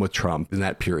going on with Trump in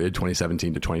that period,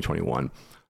 2017 to 2021,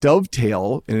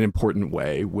 dovetail in an important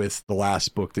way with the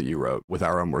last book that you wrote, With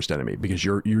Our Own Worst Enemy, because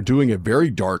you're doing a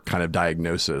very dark kind of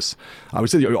diagnosis. I would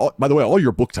say, by the way, all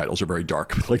your book titles are very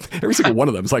dark. Like every single one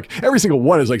of them, it's like every single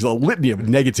one is like a litany of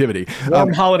negativity.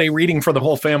 Holiday reading for the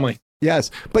whole family.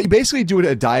 Yes, but you basically do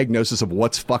a diagnosis of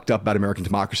what's fucked up about American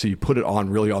democracy. You put it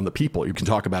really on the people. You can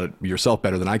talk about it yourself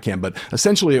better than I can, but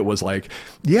essentially it was like,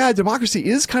 yeah, democracy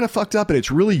is kind of fucked up and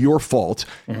it's really your fault.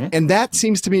 Mm-hmm. And that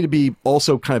seems to me to be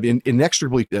also kind of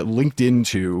inextricably linked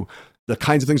into the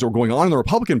kinds of things that were going on in the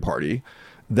Republican Party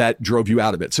that drove you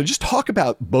out of it. So just talk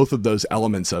about both of those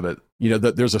elements of it. You know,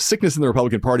 that there's a sickness in the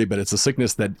Republican Party, but it's a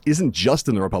sickness that isn't just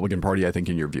in the Republican Party, I think,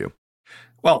 in your view.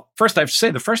 Well, first I have to say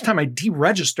the first time I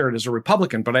deregistered as a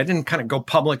Republican, but I didn't kind of go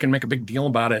public and make a big deal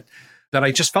about it, that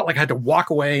I just felt like I had to walk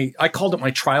away. I called it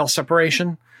my trial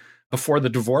separation before the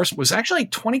divorce, was actually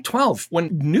 2012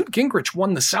 when Newt Gingrich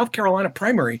won the South Carolina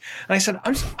primary. And I said,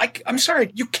 I'm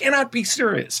sorry, you cannot be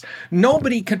serious.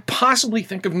 Nobody could possibly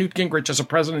think of Newt Gingrich as a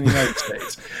president of the United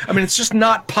States. I mean, it's just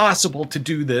not possible to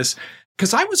do this,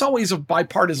 because I was always a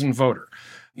bipartisan voter.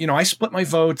 You know, I split my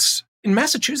votes. In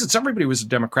Massachusetts, everybody was a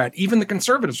Democrat. Even the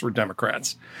conservatives were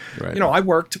Democrats. Right. You know, I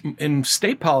worked in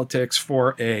state politics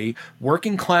for a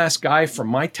working class guy from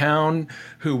my town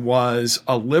who was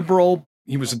a liberal.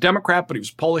 He was a Democrat, but he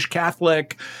was Polish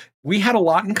Catholic. We had a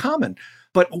lot in common.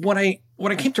 But what I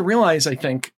came to realize, I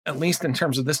think, at least in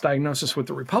terms of this diagnosis with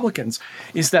the Republicans,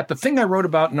 is that the thing I wrote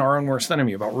about in Our Own Worst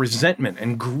Enemy, about resentment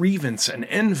and grievance and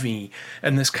envy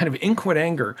and this kind of inquit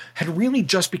anger, had really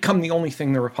just become the only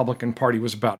thing the Republican Party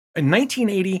was about. In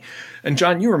 1980, and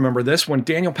John, you remember this, when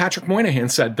Daniel Patrick Moynihan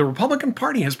said, the Republican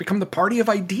Party has become the party of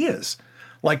ideas.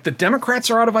 Like the Democrats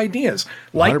are out of ideas.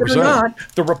 Like 100%. It or not,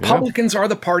 the Republicans are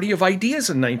the party of ideas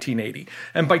in 1980.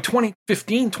 And by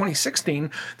 2015,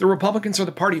 2016, the Republicans are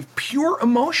the party of pure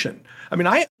emotion. I mean,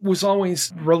 I was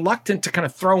always reluctant to kind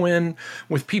of throw in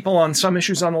with people on some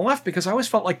issues on the left, because I always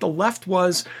felt like the left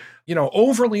was, you know,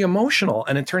 overly emotional.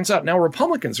 And it turns out now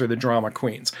Republicans are the drama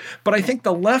queens. But I think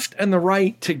the left and the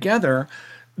right together,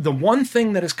 the one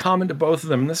thing that is common to both of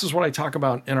them, and this is what I talk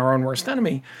about in Our Own Worst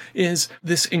Enemy, is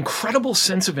this incredible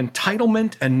sense of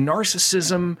entitlement and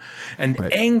narcissism and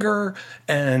anger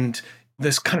and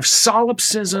this kind of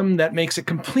solipsism that makes it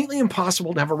completely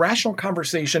impossible to have a rational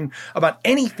conversation about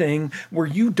anything where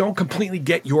you don't completely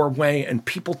get your way and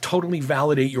people totally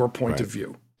validate your point of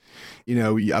view. You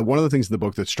know, one of the things in the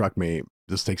book that struck me,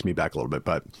 this takes me back a little bit,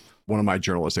 but one of my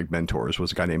journalistic mentors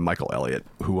was a guy named Michael Elliott,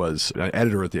 who was an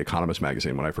editor at The Economist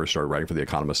magazine when I first started writing for The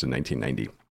Economist in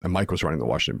 1990. And Mike was running the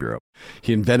Washington Bureau.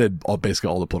 He invented basically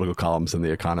all the political columns in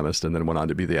The Economist, and then went on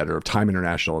to be the editor of Time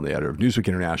International and the editor of Newsweek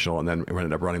International, and then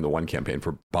ended up running the One campaign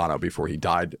for Bono before he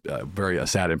died, very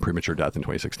sad and premature death in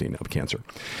 2016 of cancer.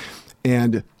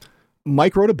 And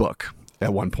Mike wrote a book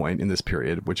at one point in this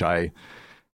period, which I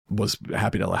was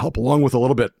happy to help along with a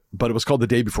little bit, but it was called The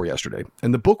Day Before Yesterday.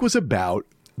 And the book was about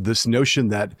this notion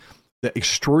that the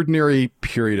extraordinary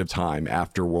period of time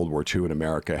after World War II in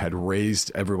America had raised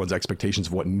everyone's expectations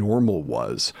of what normal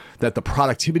was, that the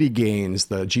productivity gains,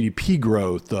 the GDP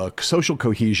growth, the social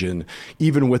cohesion,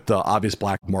 even with the obvious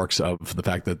black marks of the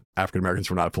fact that African Americans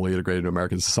were not fully integrated into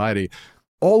American society,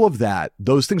 all of that,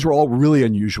 those things were all really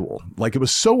unusual. Like, it was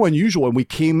so unusual, and we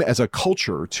came as a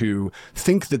culture to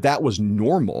think that that was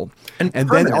normal, and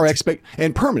then our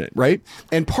and permanent, right?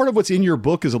 And part of what's in your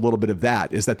book is a little bit of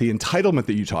that, is that the entitlement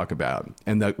that you talk about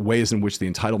and the ways in which the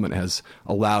entitlement has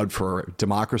allowed for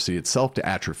democracy itself to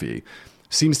atrophy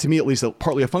seems to me at least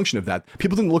partly a function of that.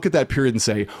 People didn't look at that period and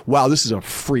say, wow, this is a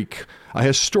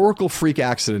historical freak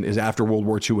accident is after World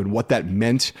War II and what that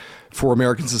meant for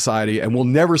American society. And we'll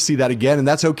never see that again. And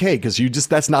that's okay, because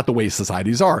that's not the way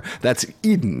societies are. That's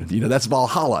Eden, that's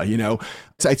Valhalla,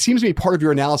 So it seems to me part of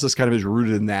your analysis kind of is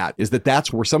rooted in that, is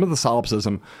that's where some of the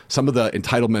solipsism, some of the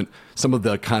entitlement, some of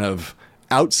the kind of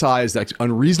outsized,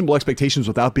 unreasonable expectations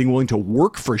without being willing to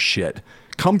work for shit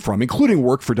come from, including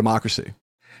work for democracy.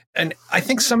 And I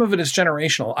think some of it is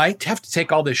generational. I have to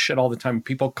take all this shit all the time.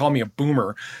 People call me a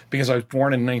boomer because I was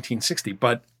born in 1960.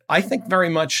 But I think very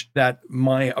much that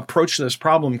my approach to this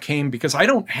problem came because I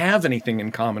don't have anything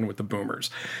in common with the boomers.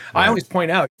 Right. I always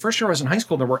point out, first year I was in high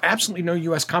school, there were absolutely no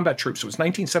U.S. combat troops. It was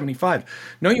 1975.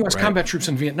 No U.S. combat troops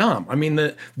in Vietnam. I mean,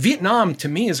 the Vietnam, to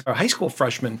me, as a high school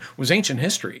freshman, was ancient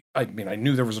history. I mean, I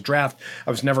knew there was a draft.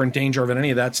 I was never in danger of any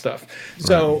of that stuff.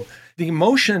 So the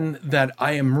emotion that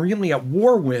I am really at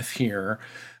war with here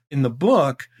in the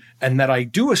book, and that I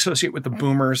do associate with the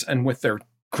boomers and with their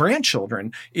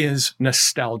grandchildren, is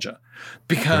nostalgia,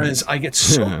 because I get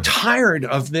so tired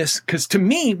of this. Because to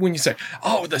me, when you say,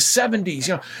 oh, the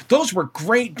 70s, those were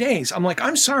great days, I'm like,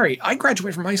 I'm sorry, I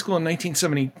graduated from high school in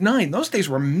 1979. Those days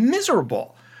were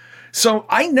miserable. So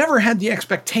I never had the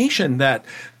expectation that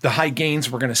the high gains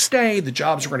were going to stay, the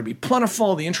jobs were going to be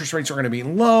plentiful, the interest rates were going to be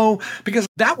low, because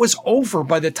that was over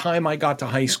by the time I got to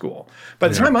high school. By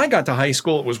the time I got to high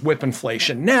school, it was whip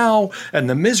inflation now, and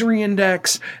the misery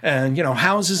index, and,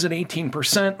 houses at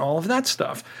 18%, all of that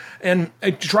stuff. And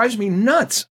it drives me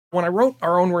nuts. When I wrote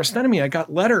Our Own Worst Enemy, I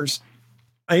got letters.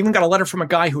 I even got a letter from a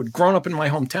guy who had grown up in my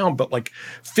hometown, but like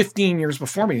 15 years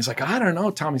before me. He's like, I don't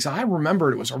know, Tom. He said, I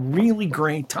remember it was a really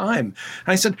great time.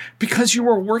 And I said, because you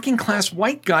were a working class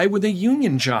white guy with a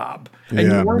union job.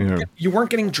 And you weren't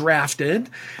getting drafted,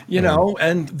 know,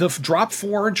 and the Drop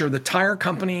Forge or the tire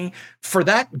company, for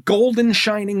that golden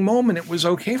shining moment, it was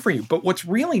okay for you. But what's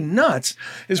really nuts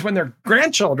is when their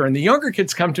grandchildren, the younger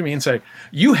kids, come to me and say,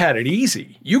 you had it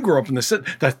easy. You grew up in the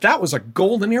city. That was a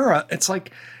golden era. It's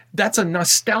like, that's a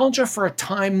nostalgia for a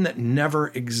time that never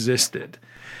existed.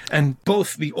 And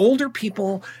both the older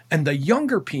people and the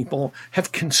younger people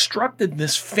have constructed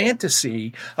this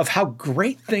fantasy of how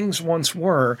great things once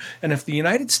were. And if the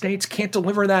United States can't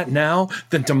deliver that now,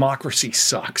 then democracy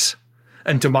sucks.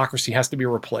 And democracy has to be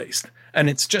replaced. And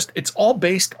it's all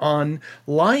based on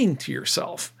lying to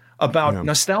yourself about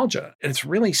nostalgia. And it's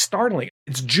really startling.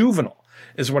 It's juvenile,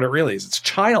 is what it really is. It's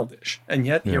childish. And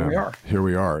yet here we are. Here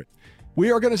we are. We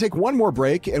are going to take one more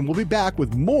break, and we'll be back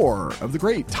with more of the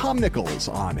great Tom Nichols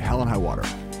on Hell and High Water.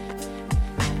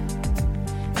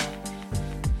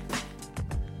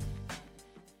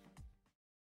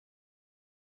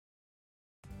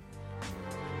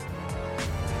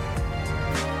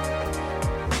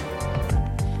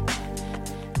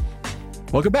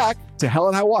 Welcome back to Hell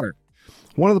and High Water.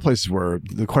 One of the places where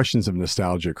the questions of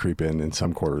nostalgia creep in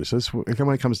some quarters is when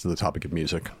it comes to the topic of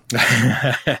music.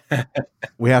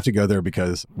 We have to go there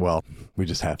because, well, we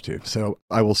just have to. So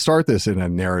I will start this in a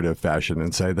narrative fashion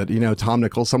and say that, Tom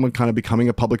Nichols, someone kind of becoming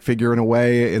a public figure in a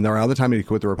way, and around the time he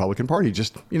quit the Republican Party,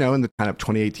 just, in the kind of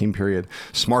 2018 period,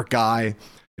 smart guy,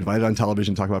 invited on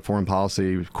television, talk about foreign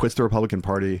policy, quits the Republican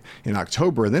Party in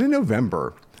October. And then in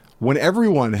November, when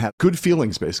everyone had good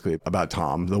feelings, basically, about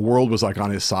Tom, the world was like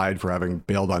on his side for having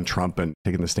bailed on Trump and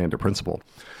taken the stand of principle.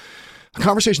 A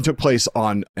conversation took place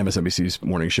on MSNBC's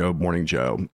morning show, Morning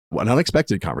Joe. An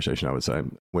unexpected conversation, I would say,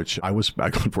 which I was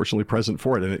unfortunately present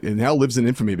for it. And it now lives in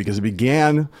infamy because it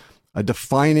began a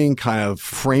defining kind of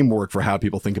framework for how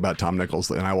people think about Tom Nichols.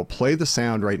 And I will play the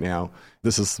sound right now.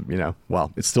 This is,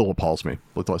 it still appalls me.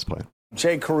 Let's play it.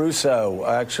 Jay Caruso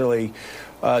actually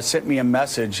sent me a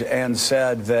message and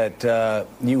said that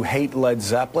you hate Led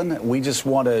Zeppelin. We just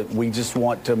want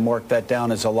to mark that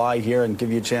down as a lie here and give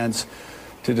you a chance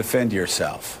to defend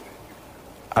yourself.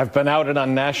 I've been outed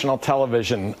on national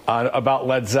television about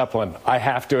Led Zeppelin. I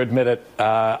have to admit it.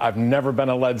 I've never been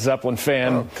a Led Zeppelin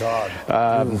fan. Oh, God.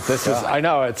 I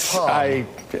know, it's, Tom.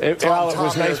 It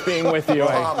was nice being with you.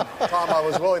 Tom, I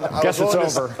was willing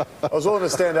to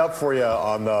stand up for you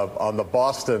on the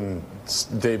Boston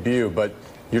debut, but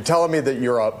you're telling me that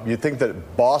you think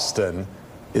that Boston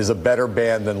is a better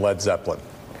band than Led Zeppelin.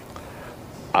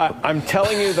 I'm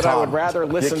telling you that Tom, I would rather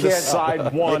listen to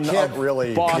side one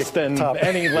of Boston than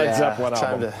any Led Zeppelin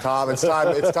album. Tom, it's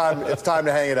time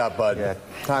to hang it up, bud. Yeah.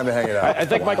 Time to hang it up. I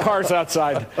think my car's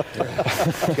outside.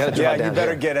 You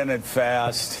better get in it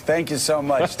fast. Thank you so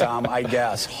much, Tom, I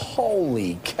guess.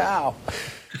 Holy cow.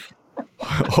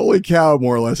 Holy cow,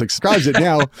 more or less, describes it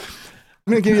now.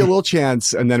 going to give you a little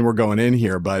chance, and then we're going in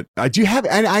here. But do you have?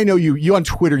 And I know you on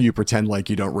Twitter, you pretend like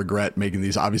you don't regret making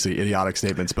these obviously idiotic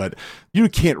statements, but you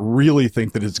can't really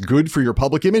think that it's good for your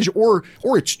public image, or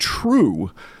it's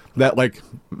true that like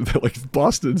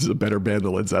Boston's a better band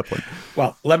than Led Zeppelin.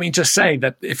 Well, let me just say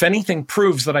that if anything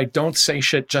proves that I don't say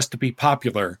shit just to be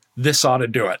popular, this ought to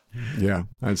do it. Yeah,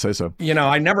 I'd say so.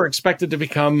 I never expected to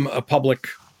become a public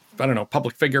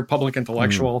figure, public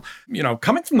intellectual.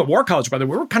 Coming from the War College, by the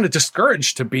way, we were kind of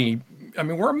discouraged to be.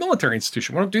 We're a military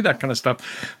institution. We don't do that kind of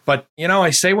stuff. But, I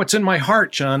say what's in my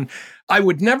heart, John. I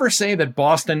would never say that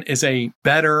Boston is a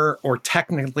better or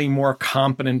technically more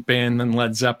competent band than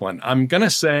Led Zeppelin. I'm going to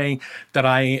say that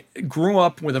I grew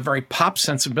up with a very pop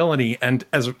sensibility. And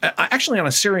actually, on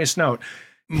a serious note,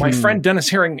 my friend Dennis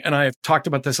Herring and I have talked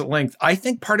about this at length. I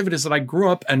think part of it is that I grew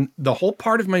up, and the whole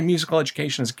part of my musical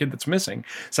education as a kid that's missing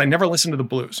is I never listened to the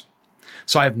blues.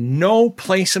 So I have no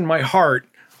place in my heart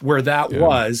where that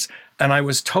was. And I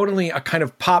was totally a kind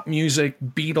of pop music,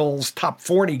 Beatles, top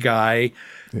 40 guy.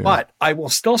 Yeah. But I will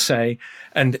still say,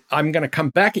 and I'm going to come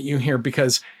back at you here,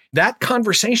 because that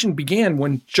conversation began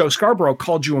when Joe Scarborough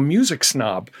called you a music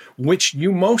snob, which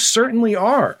you most certainly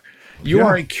are. You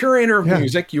are a curator of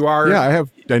music. You are. Yeah,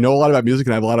 I know a lot about music,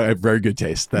 and I have very good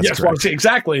taste. That's correct. Well,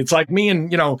 exactly. It's like me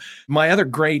and, my other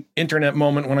great internet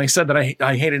moment when I said that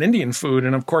I hated Indian food.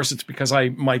 And of course, it's because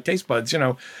my taste buds,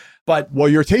 But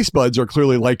your taste buds are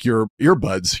clearly like your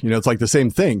earbuds. It's like the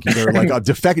same thing. They're like a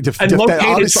defective,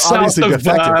 obviously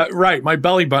defective. Right, my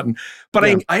belly button. But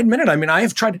I admit it. I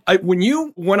have tried. When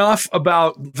you went off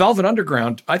about Velvet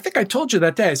Underground, I think I told you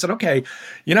that day. I said, okay,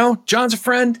 John's a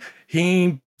friend.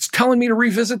 He's telling me to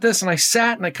revisit this, and I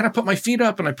sat and I kind of put my feet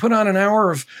up and I put on an hour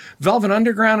of Velvet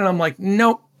Underground, and I'm like,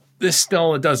 nope. This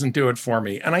still doesn't do it for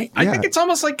me. And I think it's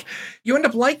almost like you end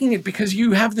up liking it because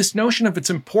you have this notion of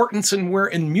its importance and we're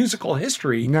in musical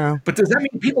history. No. But does that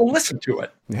mean people listen to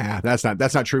it? Yeah, that's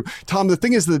not true. Tom, the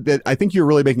thing is that I think you're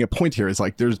really making a point here is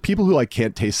like there's people who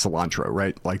can't taste cilantro,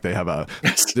 right? Like they have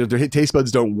their taste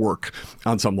buds don't work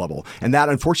on some level. And that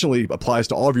unfortunately applies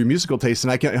to all of your musical tastes.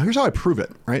 And here's how I prove it,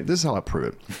 right? This is how I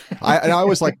prove it. I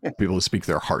always like people to speak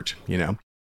their heart,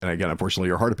 And again, unfortunately,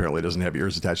 your heart apparently doesn't have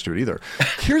ears attached to it either.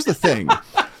 Here's the thing.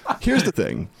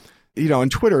 On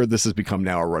Twitter, this has become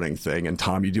now a running thing. And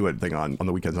Tom, you do a thing on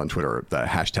the weekends on Twitter, the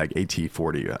hashtag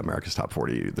AT40, America's Top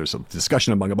 40. There's a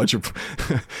discussion among a bunch of,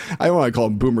 I don't want to call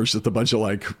them boomers, just a bunch of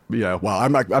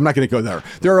I'm not going to go there.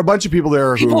 There are a bunch of people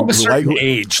there of a certain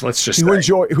age, let's just who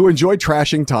enjoy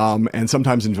trashing Tom and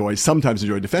sometimes enjoy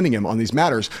defending him on these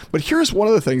matters. But here's one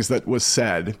of the things that was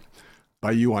said by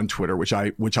you on Twitter, which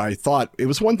I thought it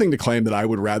was one thing to claim that I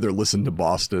would rather listen to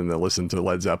Boston than listen to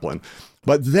Led Zeppelin.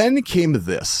 But then came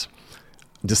this,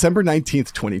 December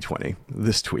 19th, 2020,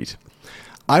 this tweet.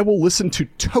 I will listen to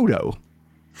Toto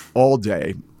all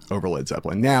day over Led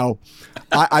Zeppelin. Now,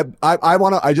 I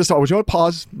want to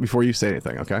pause before you say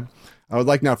anything, okay? I would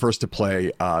like now first to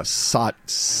play SOT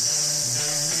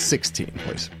 16,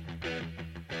 please.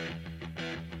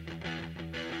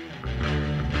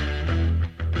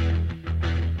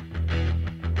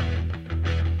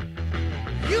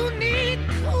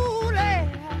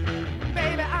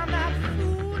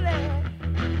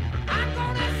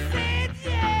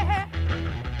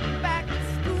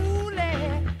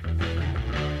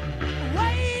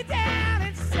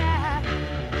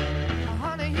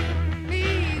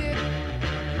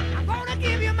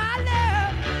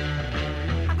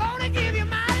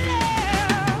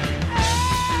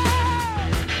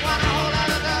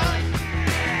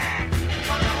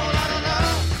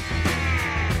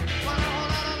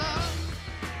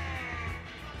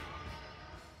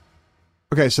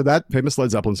 Okay, so that famous Led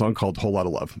Zeppelin song called Whole Lotta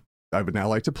Love. I would now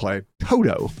like to play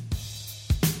Toto.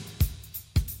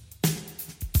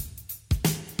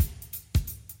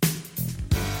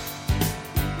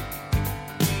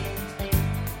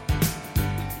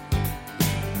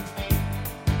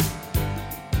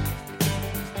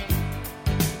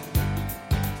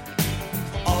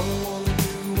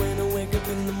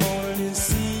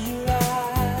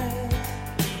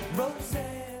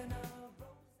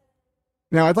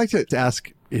 Now, I'd like to ask,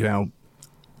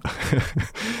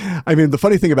 I mean, the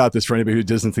funny thing about this, for anybody who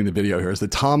doesn't see the video here, is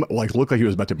that Tom looked like he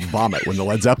was about to vomit when the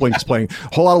Led Zeppelin was playing.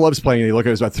 Whole Lotta Love's playing, and he looked like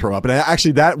he was about to throw up. And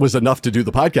actually, that was enough to do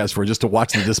the podcast for, just to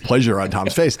watch the displeasure on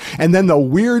Tom's face. And then the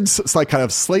weird, kind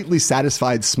of slightly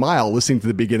satisfied smile listening to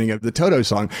the beginning of the Toto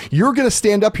song. You're going to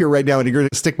stand up here right now and you're going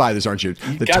to stick by this, aren't you?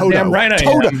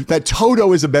 That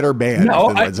Toto is a better band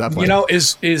than Led Zeppelin.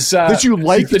 That you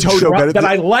like Toto better? That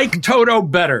I like Toto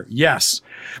better, yes.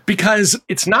 Because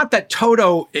it's not that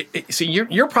Toto, see,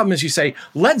 your problem is you say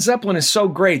Led Zeppelin is so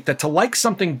great that to like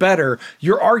something better,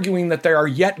 you're arguing that they are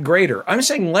yet greater. I'm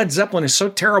saying Led Zeppelin is so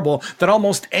terrible that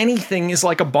almost anything is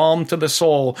like a balm to the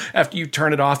soul after you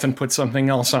turn it off and put something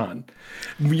else on.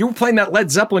 You were playing that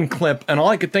Led Zeppelin clip, and all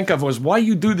I could think of was, why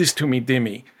you do this to me,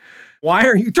 Dimmy? Why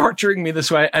are you torturing me this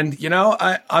way? And, you know,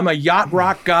 I'm a yacht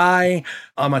rock guy.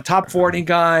 I'm a top 40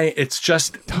 guy. It's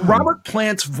just Robert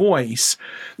Plant's voice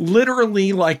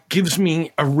literally like gives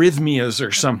me arrhythmias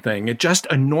or something. It just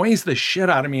annoys the shit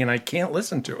out of me and I can't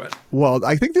listen to it. Well,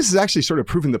 I think this is actually sort of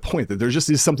proving the point that there just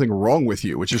is something wrong with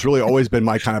you, which has really always been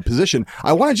my kind of position.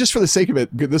 I want to, just for the sake of it,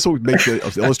 this will make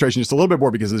the illustration just a little bit more,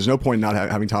 because there's no point in not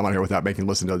having Tom on here without making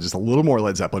listen to just a little more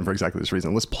Led Zeppelin for exactly this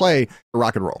reason. Let's play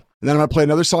Rock and Roll. And then I'm going to play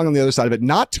another song on the other side of it,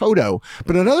 not Toto,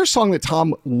 but another song that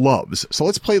Tom loves. So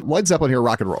let's play Led Zeppelin here,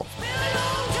 Rock and Roll.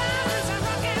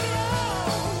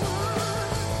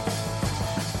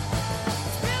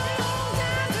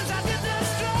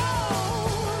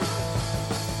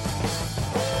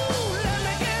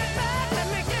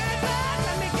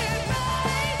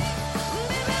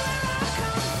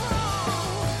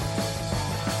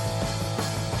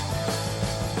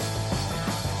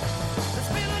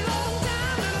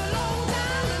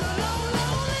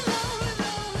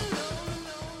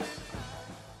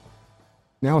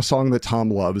 Now a song that Tom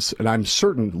loves, and I'm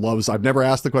certain loves, I've never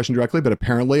asked the question directly, but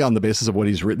apparently on the basis of what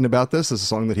he's written about this, is a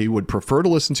song that he would prefer to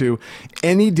listen to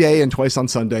any day and twice on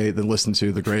Sunday than listen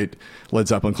to the great Led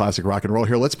Zeppelin classic Rock and Roll.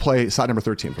 Here, let's play side number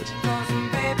 13, please.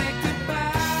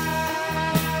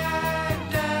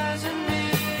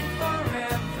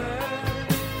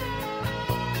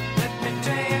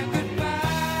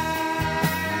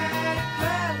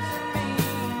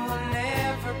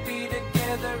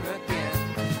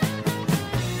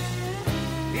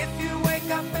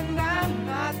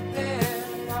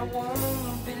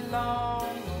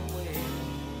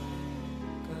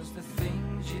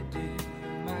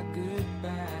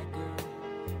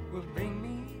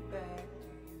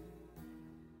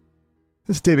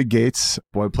 This is David Gates.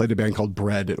 Boy, played a band called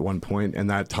Bread at one point, and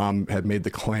that Tom had made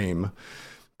the claim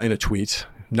in a tweet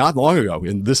not long ago,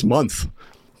 in this month,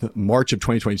 March of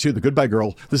 2022, The Goodbye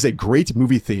Girl. This is a great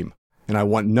movie theme, and I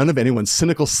want none of anyone's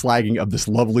cynical slagging of this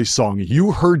lovely song.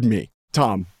 You heard me,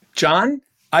 Tom. John,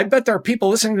 I bet there are people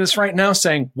listening to this right now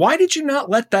saying, why did you not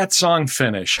let that song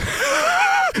finish?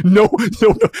 No.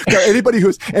 Anybody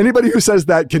who says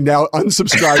that can now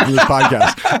unsubscribe to this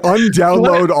podcast,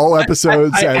 undownload all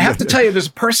episodes. I have to tell you, there's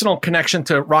a personal connection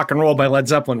to Rock and Roll by Led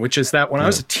Zeppelin, which is that when I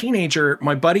was a teenager,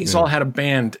 my buddies all had a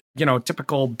band, you know,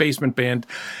 typical basement band.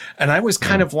 And I was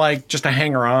kind of like just a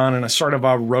hanger-on and a sort of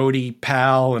a roadie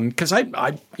pal. And because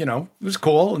I, you know, it was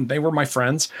cool and they were my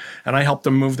friends and I helped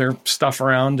them move their stuff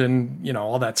around and, you know,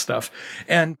 all that stuff.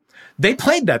 And they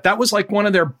played that. That was like one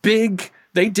of their big...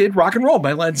 They did Rock and Roll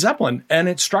by Led Zeppelin. And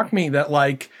it struck me that,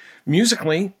 like,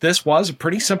 musically, this was a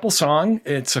pretty simple song.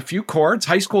 It's a few chords.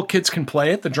 High school kids can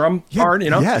play it, the drum part, you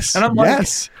know? Yes. And I'm like,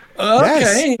 yes. Okay.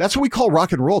 Yes. That's what we call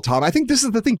rock and roll, Tom. I think this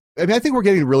is the thing. I mean, I think we're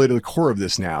getting really to the core of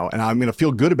this now. And I'm going to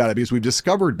feel good about it because we've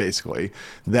discovered basically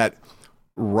that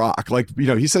rock, like, you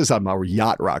know, he says I'm a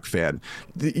yacht rock fan.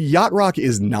 The yacht rock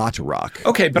is not rock.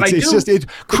 Okay, but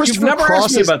you've never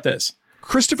asked me about this.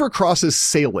 Christopher Cross's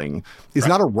Sailing is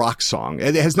not a rock song.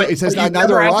 It has neither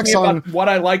never a rock song. About what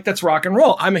I like that's rock and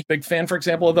roll. I'm a big fan, for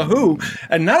example, of The Who.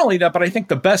 And not only that, but I think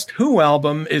the best Who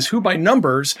album is Who by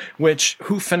Numbers, which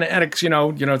Who fanatics, you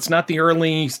know, it's not the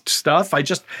early stuff. I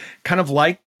just kind of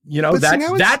like, you know,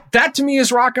 that to me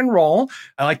is rock and roll.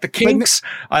 I like the Kinks.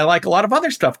 I like a lot of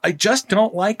other stuff. I just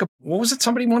don't like, what was it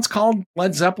somebody once called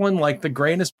Led Zeppelin, like the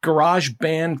greatest garage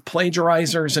band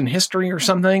plagiarizers in history or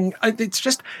something? It's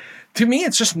just... To me,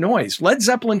 it's just noise. Led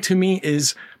Zeppelin, to me,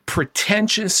 is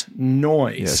pretentious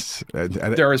noise. Yes.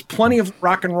 There is plenty of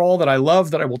rock and roll that I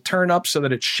love that I will turn up so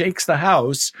that it shakes the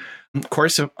house. Of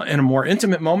course, in a more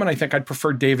intimate moment, I think I'd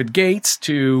prefer David Gates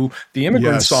to the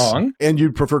Immigrant Song. And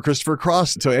you'd prefer Christopher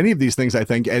Cross to any of these things, I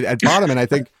think, at bottom. And I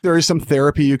think there is some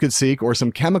therapy you could seek or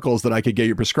some chemicals that I could get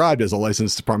you prescribed as a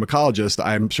licensed pharmacologist.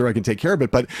 I'm sure I can take care of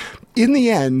it. But in the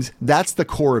end, that's the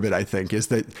core of it, I think, is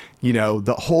that, you know,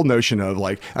 the whole notion of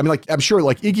like, I mean, like, I'm sure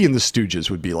like Iggy and the Stooges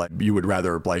would be like, you would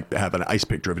rather like have an ice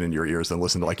pick driven in your ears than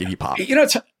listen to like Iggy Pop. You know,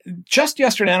 just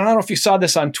yesterday, and I don't know if you saw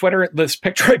this on Twitter, this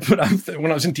picture I put up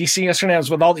when I was in DC yesterday, I was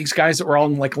with all these guys that were all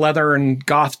in like leather and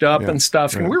gothed up and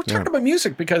stuff. And we were talking about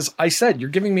music because I said, you're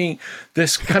giving me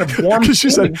this kind of warm Because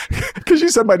you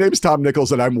said my name's Tom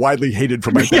Nichols and I'm widely hated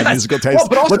for my bad musical taste.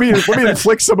 Well, also, let me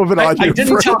inflict some of it on you.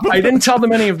 I didn't tell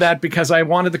them any of that because I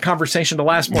wanted the conversation to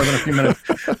last more than a few minutes.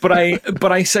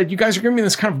 But I said, you guys are giving me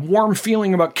this kind of warm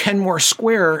feeling about Kenmore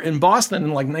Square in Boston in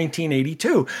like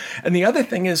 1982. And the other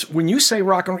thing is, when you say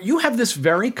rock and roll, you have this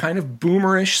very kind of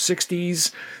boomerish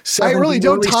 60s, 70s, I really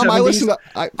don't, Tom. 70s.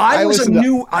 I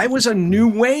was a new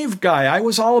wave guy. I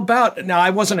was all about. Now, I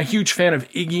wasn't a huge fan of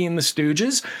Iggy and the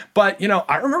Stooges, but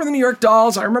I remember the New York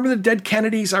Dolls. I remember the Dead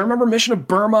Kennedys. I remember Mission of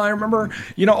Burma. I remember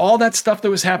all that stuff that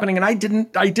was happening, and I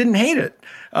didn't hate it.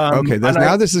 Okay,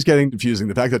 this is getting confusing.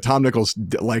 The fact that Tom Nichols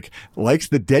likes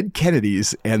the Dead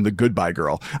Kennedys and the Goodbye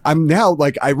Girl. I'm now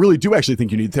I really do actually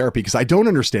think you need therapy because I don't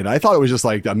understand it. I thought it was just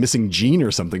like a missing gene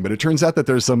or something, but it turns out that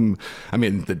there's some. I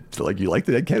mean, you like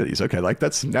the Dead Kennedys. Okay,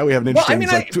 that's now we have an interesting.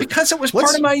 Well, I mean, because it was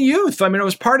part of my youth. I mean, it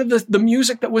was part of the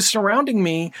music that was surrounding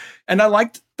me, and I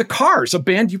liked the Cars, a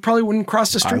band you probably wouldn't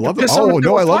cross the street. I love the Cars. I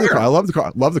love the Cars. I love the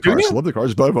Cars. I love the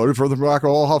Cars. But I voted for the Rock and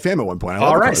Roll Hall of Fame at one point.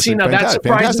 All right, see now that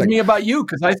surprises me about you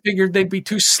because I figured they'd be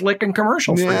too slick and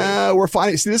commercial. Yeah, we're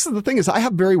fine. See, this is the thing is I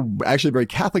have very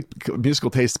Catholic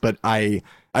musical tastes, but I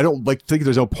don't think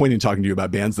there's no point in talking to you about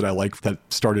bands that I like that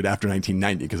started after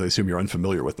 1990 because I assume you're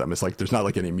unfamiliar with them. It's like there's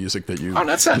not any music that you. Oh,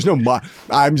 that's it. There's no.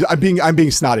 I'm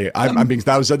being snotty. I'm being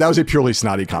that was a purely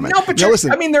snotty comment. No, but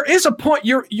listen. I mean, there is a point.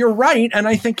 You're right, and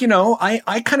I think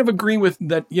I kind of agree with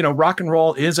that. Rock and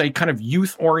roll is a kind of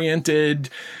youth oriented,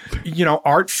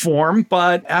 art form,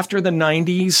 but after the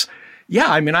 90s. Yeah,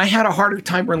 I mean, I had a harder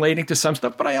time relating to some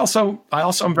stuff, but I also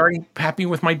am very happy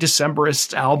with my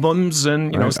Decemberist albums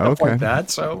and stuff like that.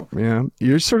 So yeah,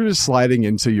 you're sort of just sliding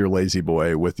into your Lazy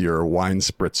Boy with your wine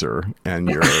spritzer and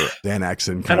your Xanax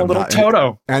and a little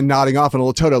Toto and nodding off and a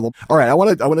little Toto. All right, I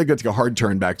want to get to a hard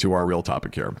turn back to our real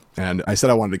topic here, and I said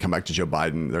I wanted to come back to Joe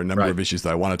Biden. There are a number of issues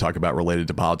that I want to talk about related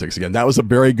to politics. Again, that was a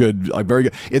very good.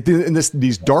 In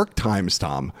these dark times,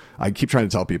 Tom. I keep trying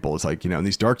to tell people it's like in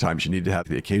these dark times you need to have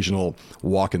the occasional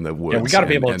walk in the woods. Yeah, we got to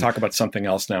be able to talk about something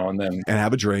else now and then. And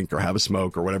have a drink or have a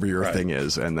smoke or whatever your thing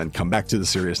is, and then come back to the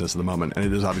seriousness of the moment. And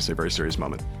it is obviously a very serious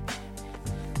moment.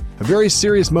 A very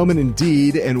serious moment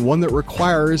indeed, and one that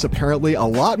requires apparently a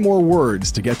lot more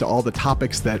words to get to all the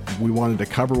topics that we wanted to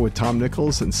cover with Tom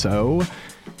Nichols. And so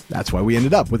that's why we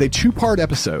ended up with a 2-part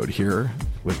episode here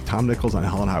with Tom Nichols on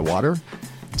Hell and High Water.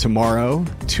 Tomorrow,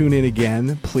 tune in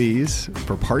again, please,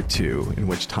 for part 2, in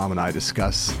which Tom and I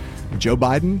discuss Joe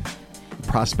Biden,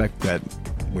 prospect that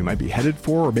we might be headed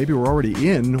for, or maybe we're already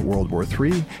in World War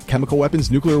III, chemical weapons,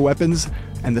 nuclear weapons,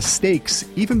 and the stakes,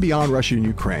 even beyond Russia and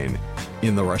Ukraine,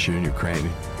 in the Russia and Ukraine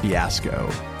fiasco.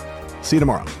 See you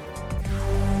tomorrow.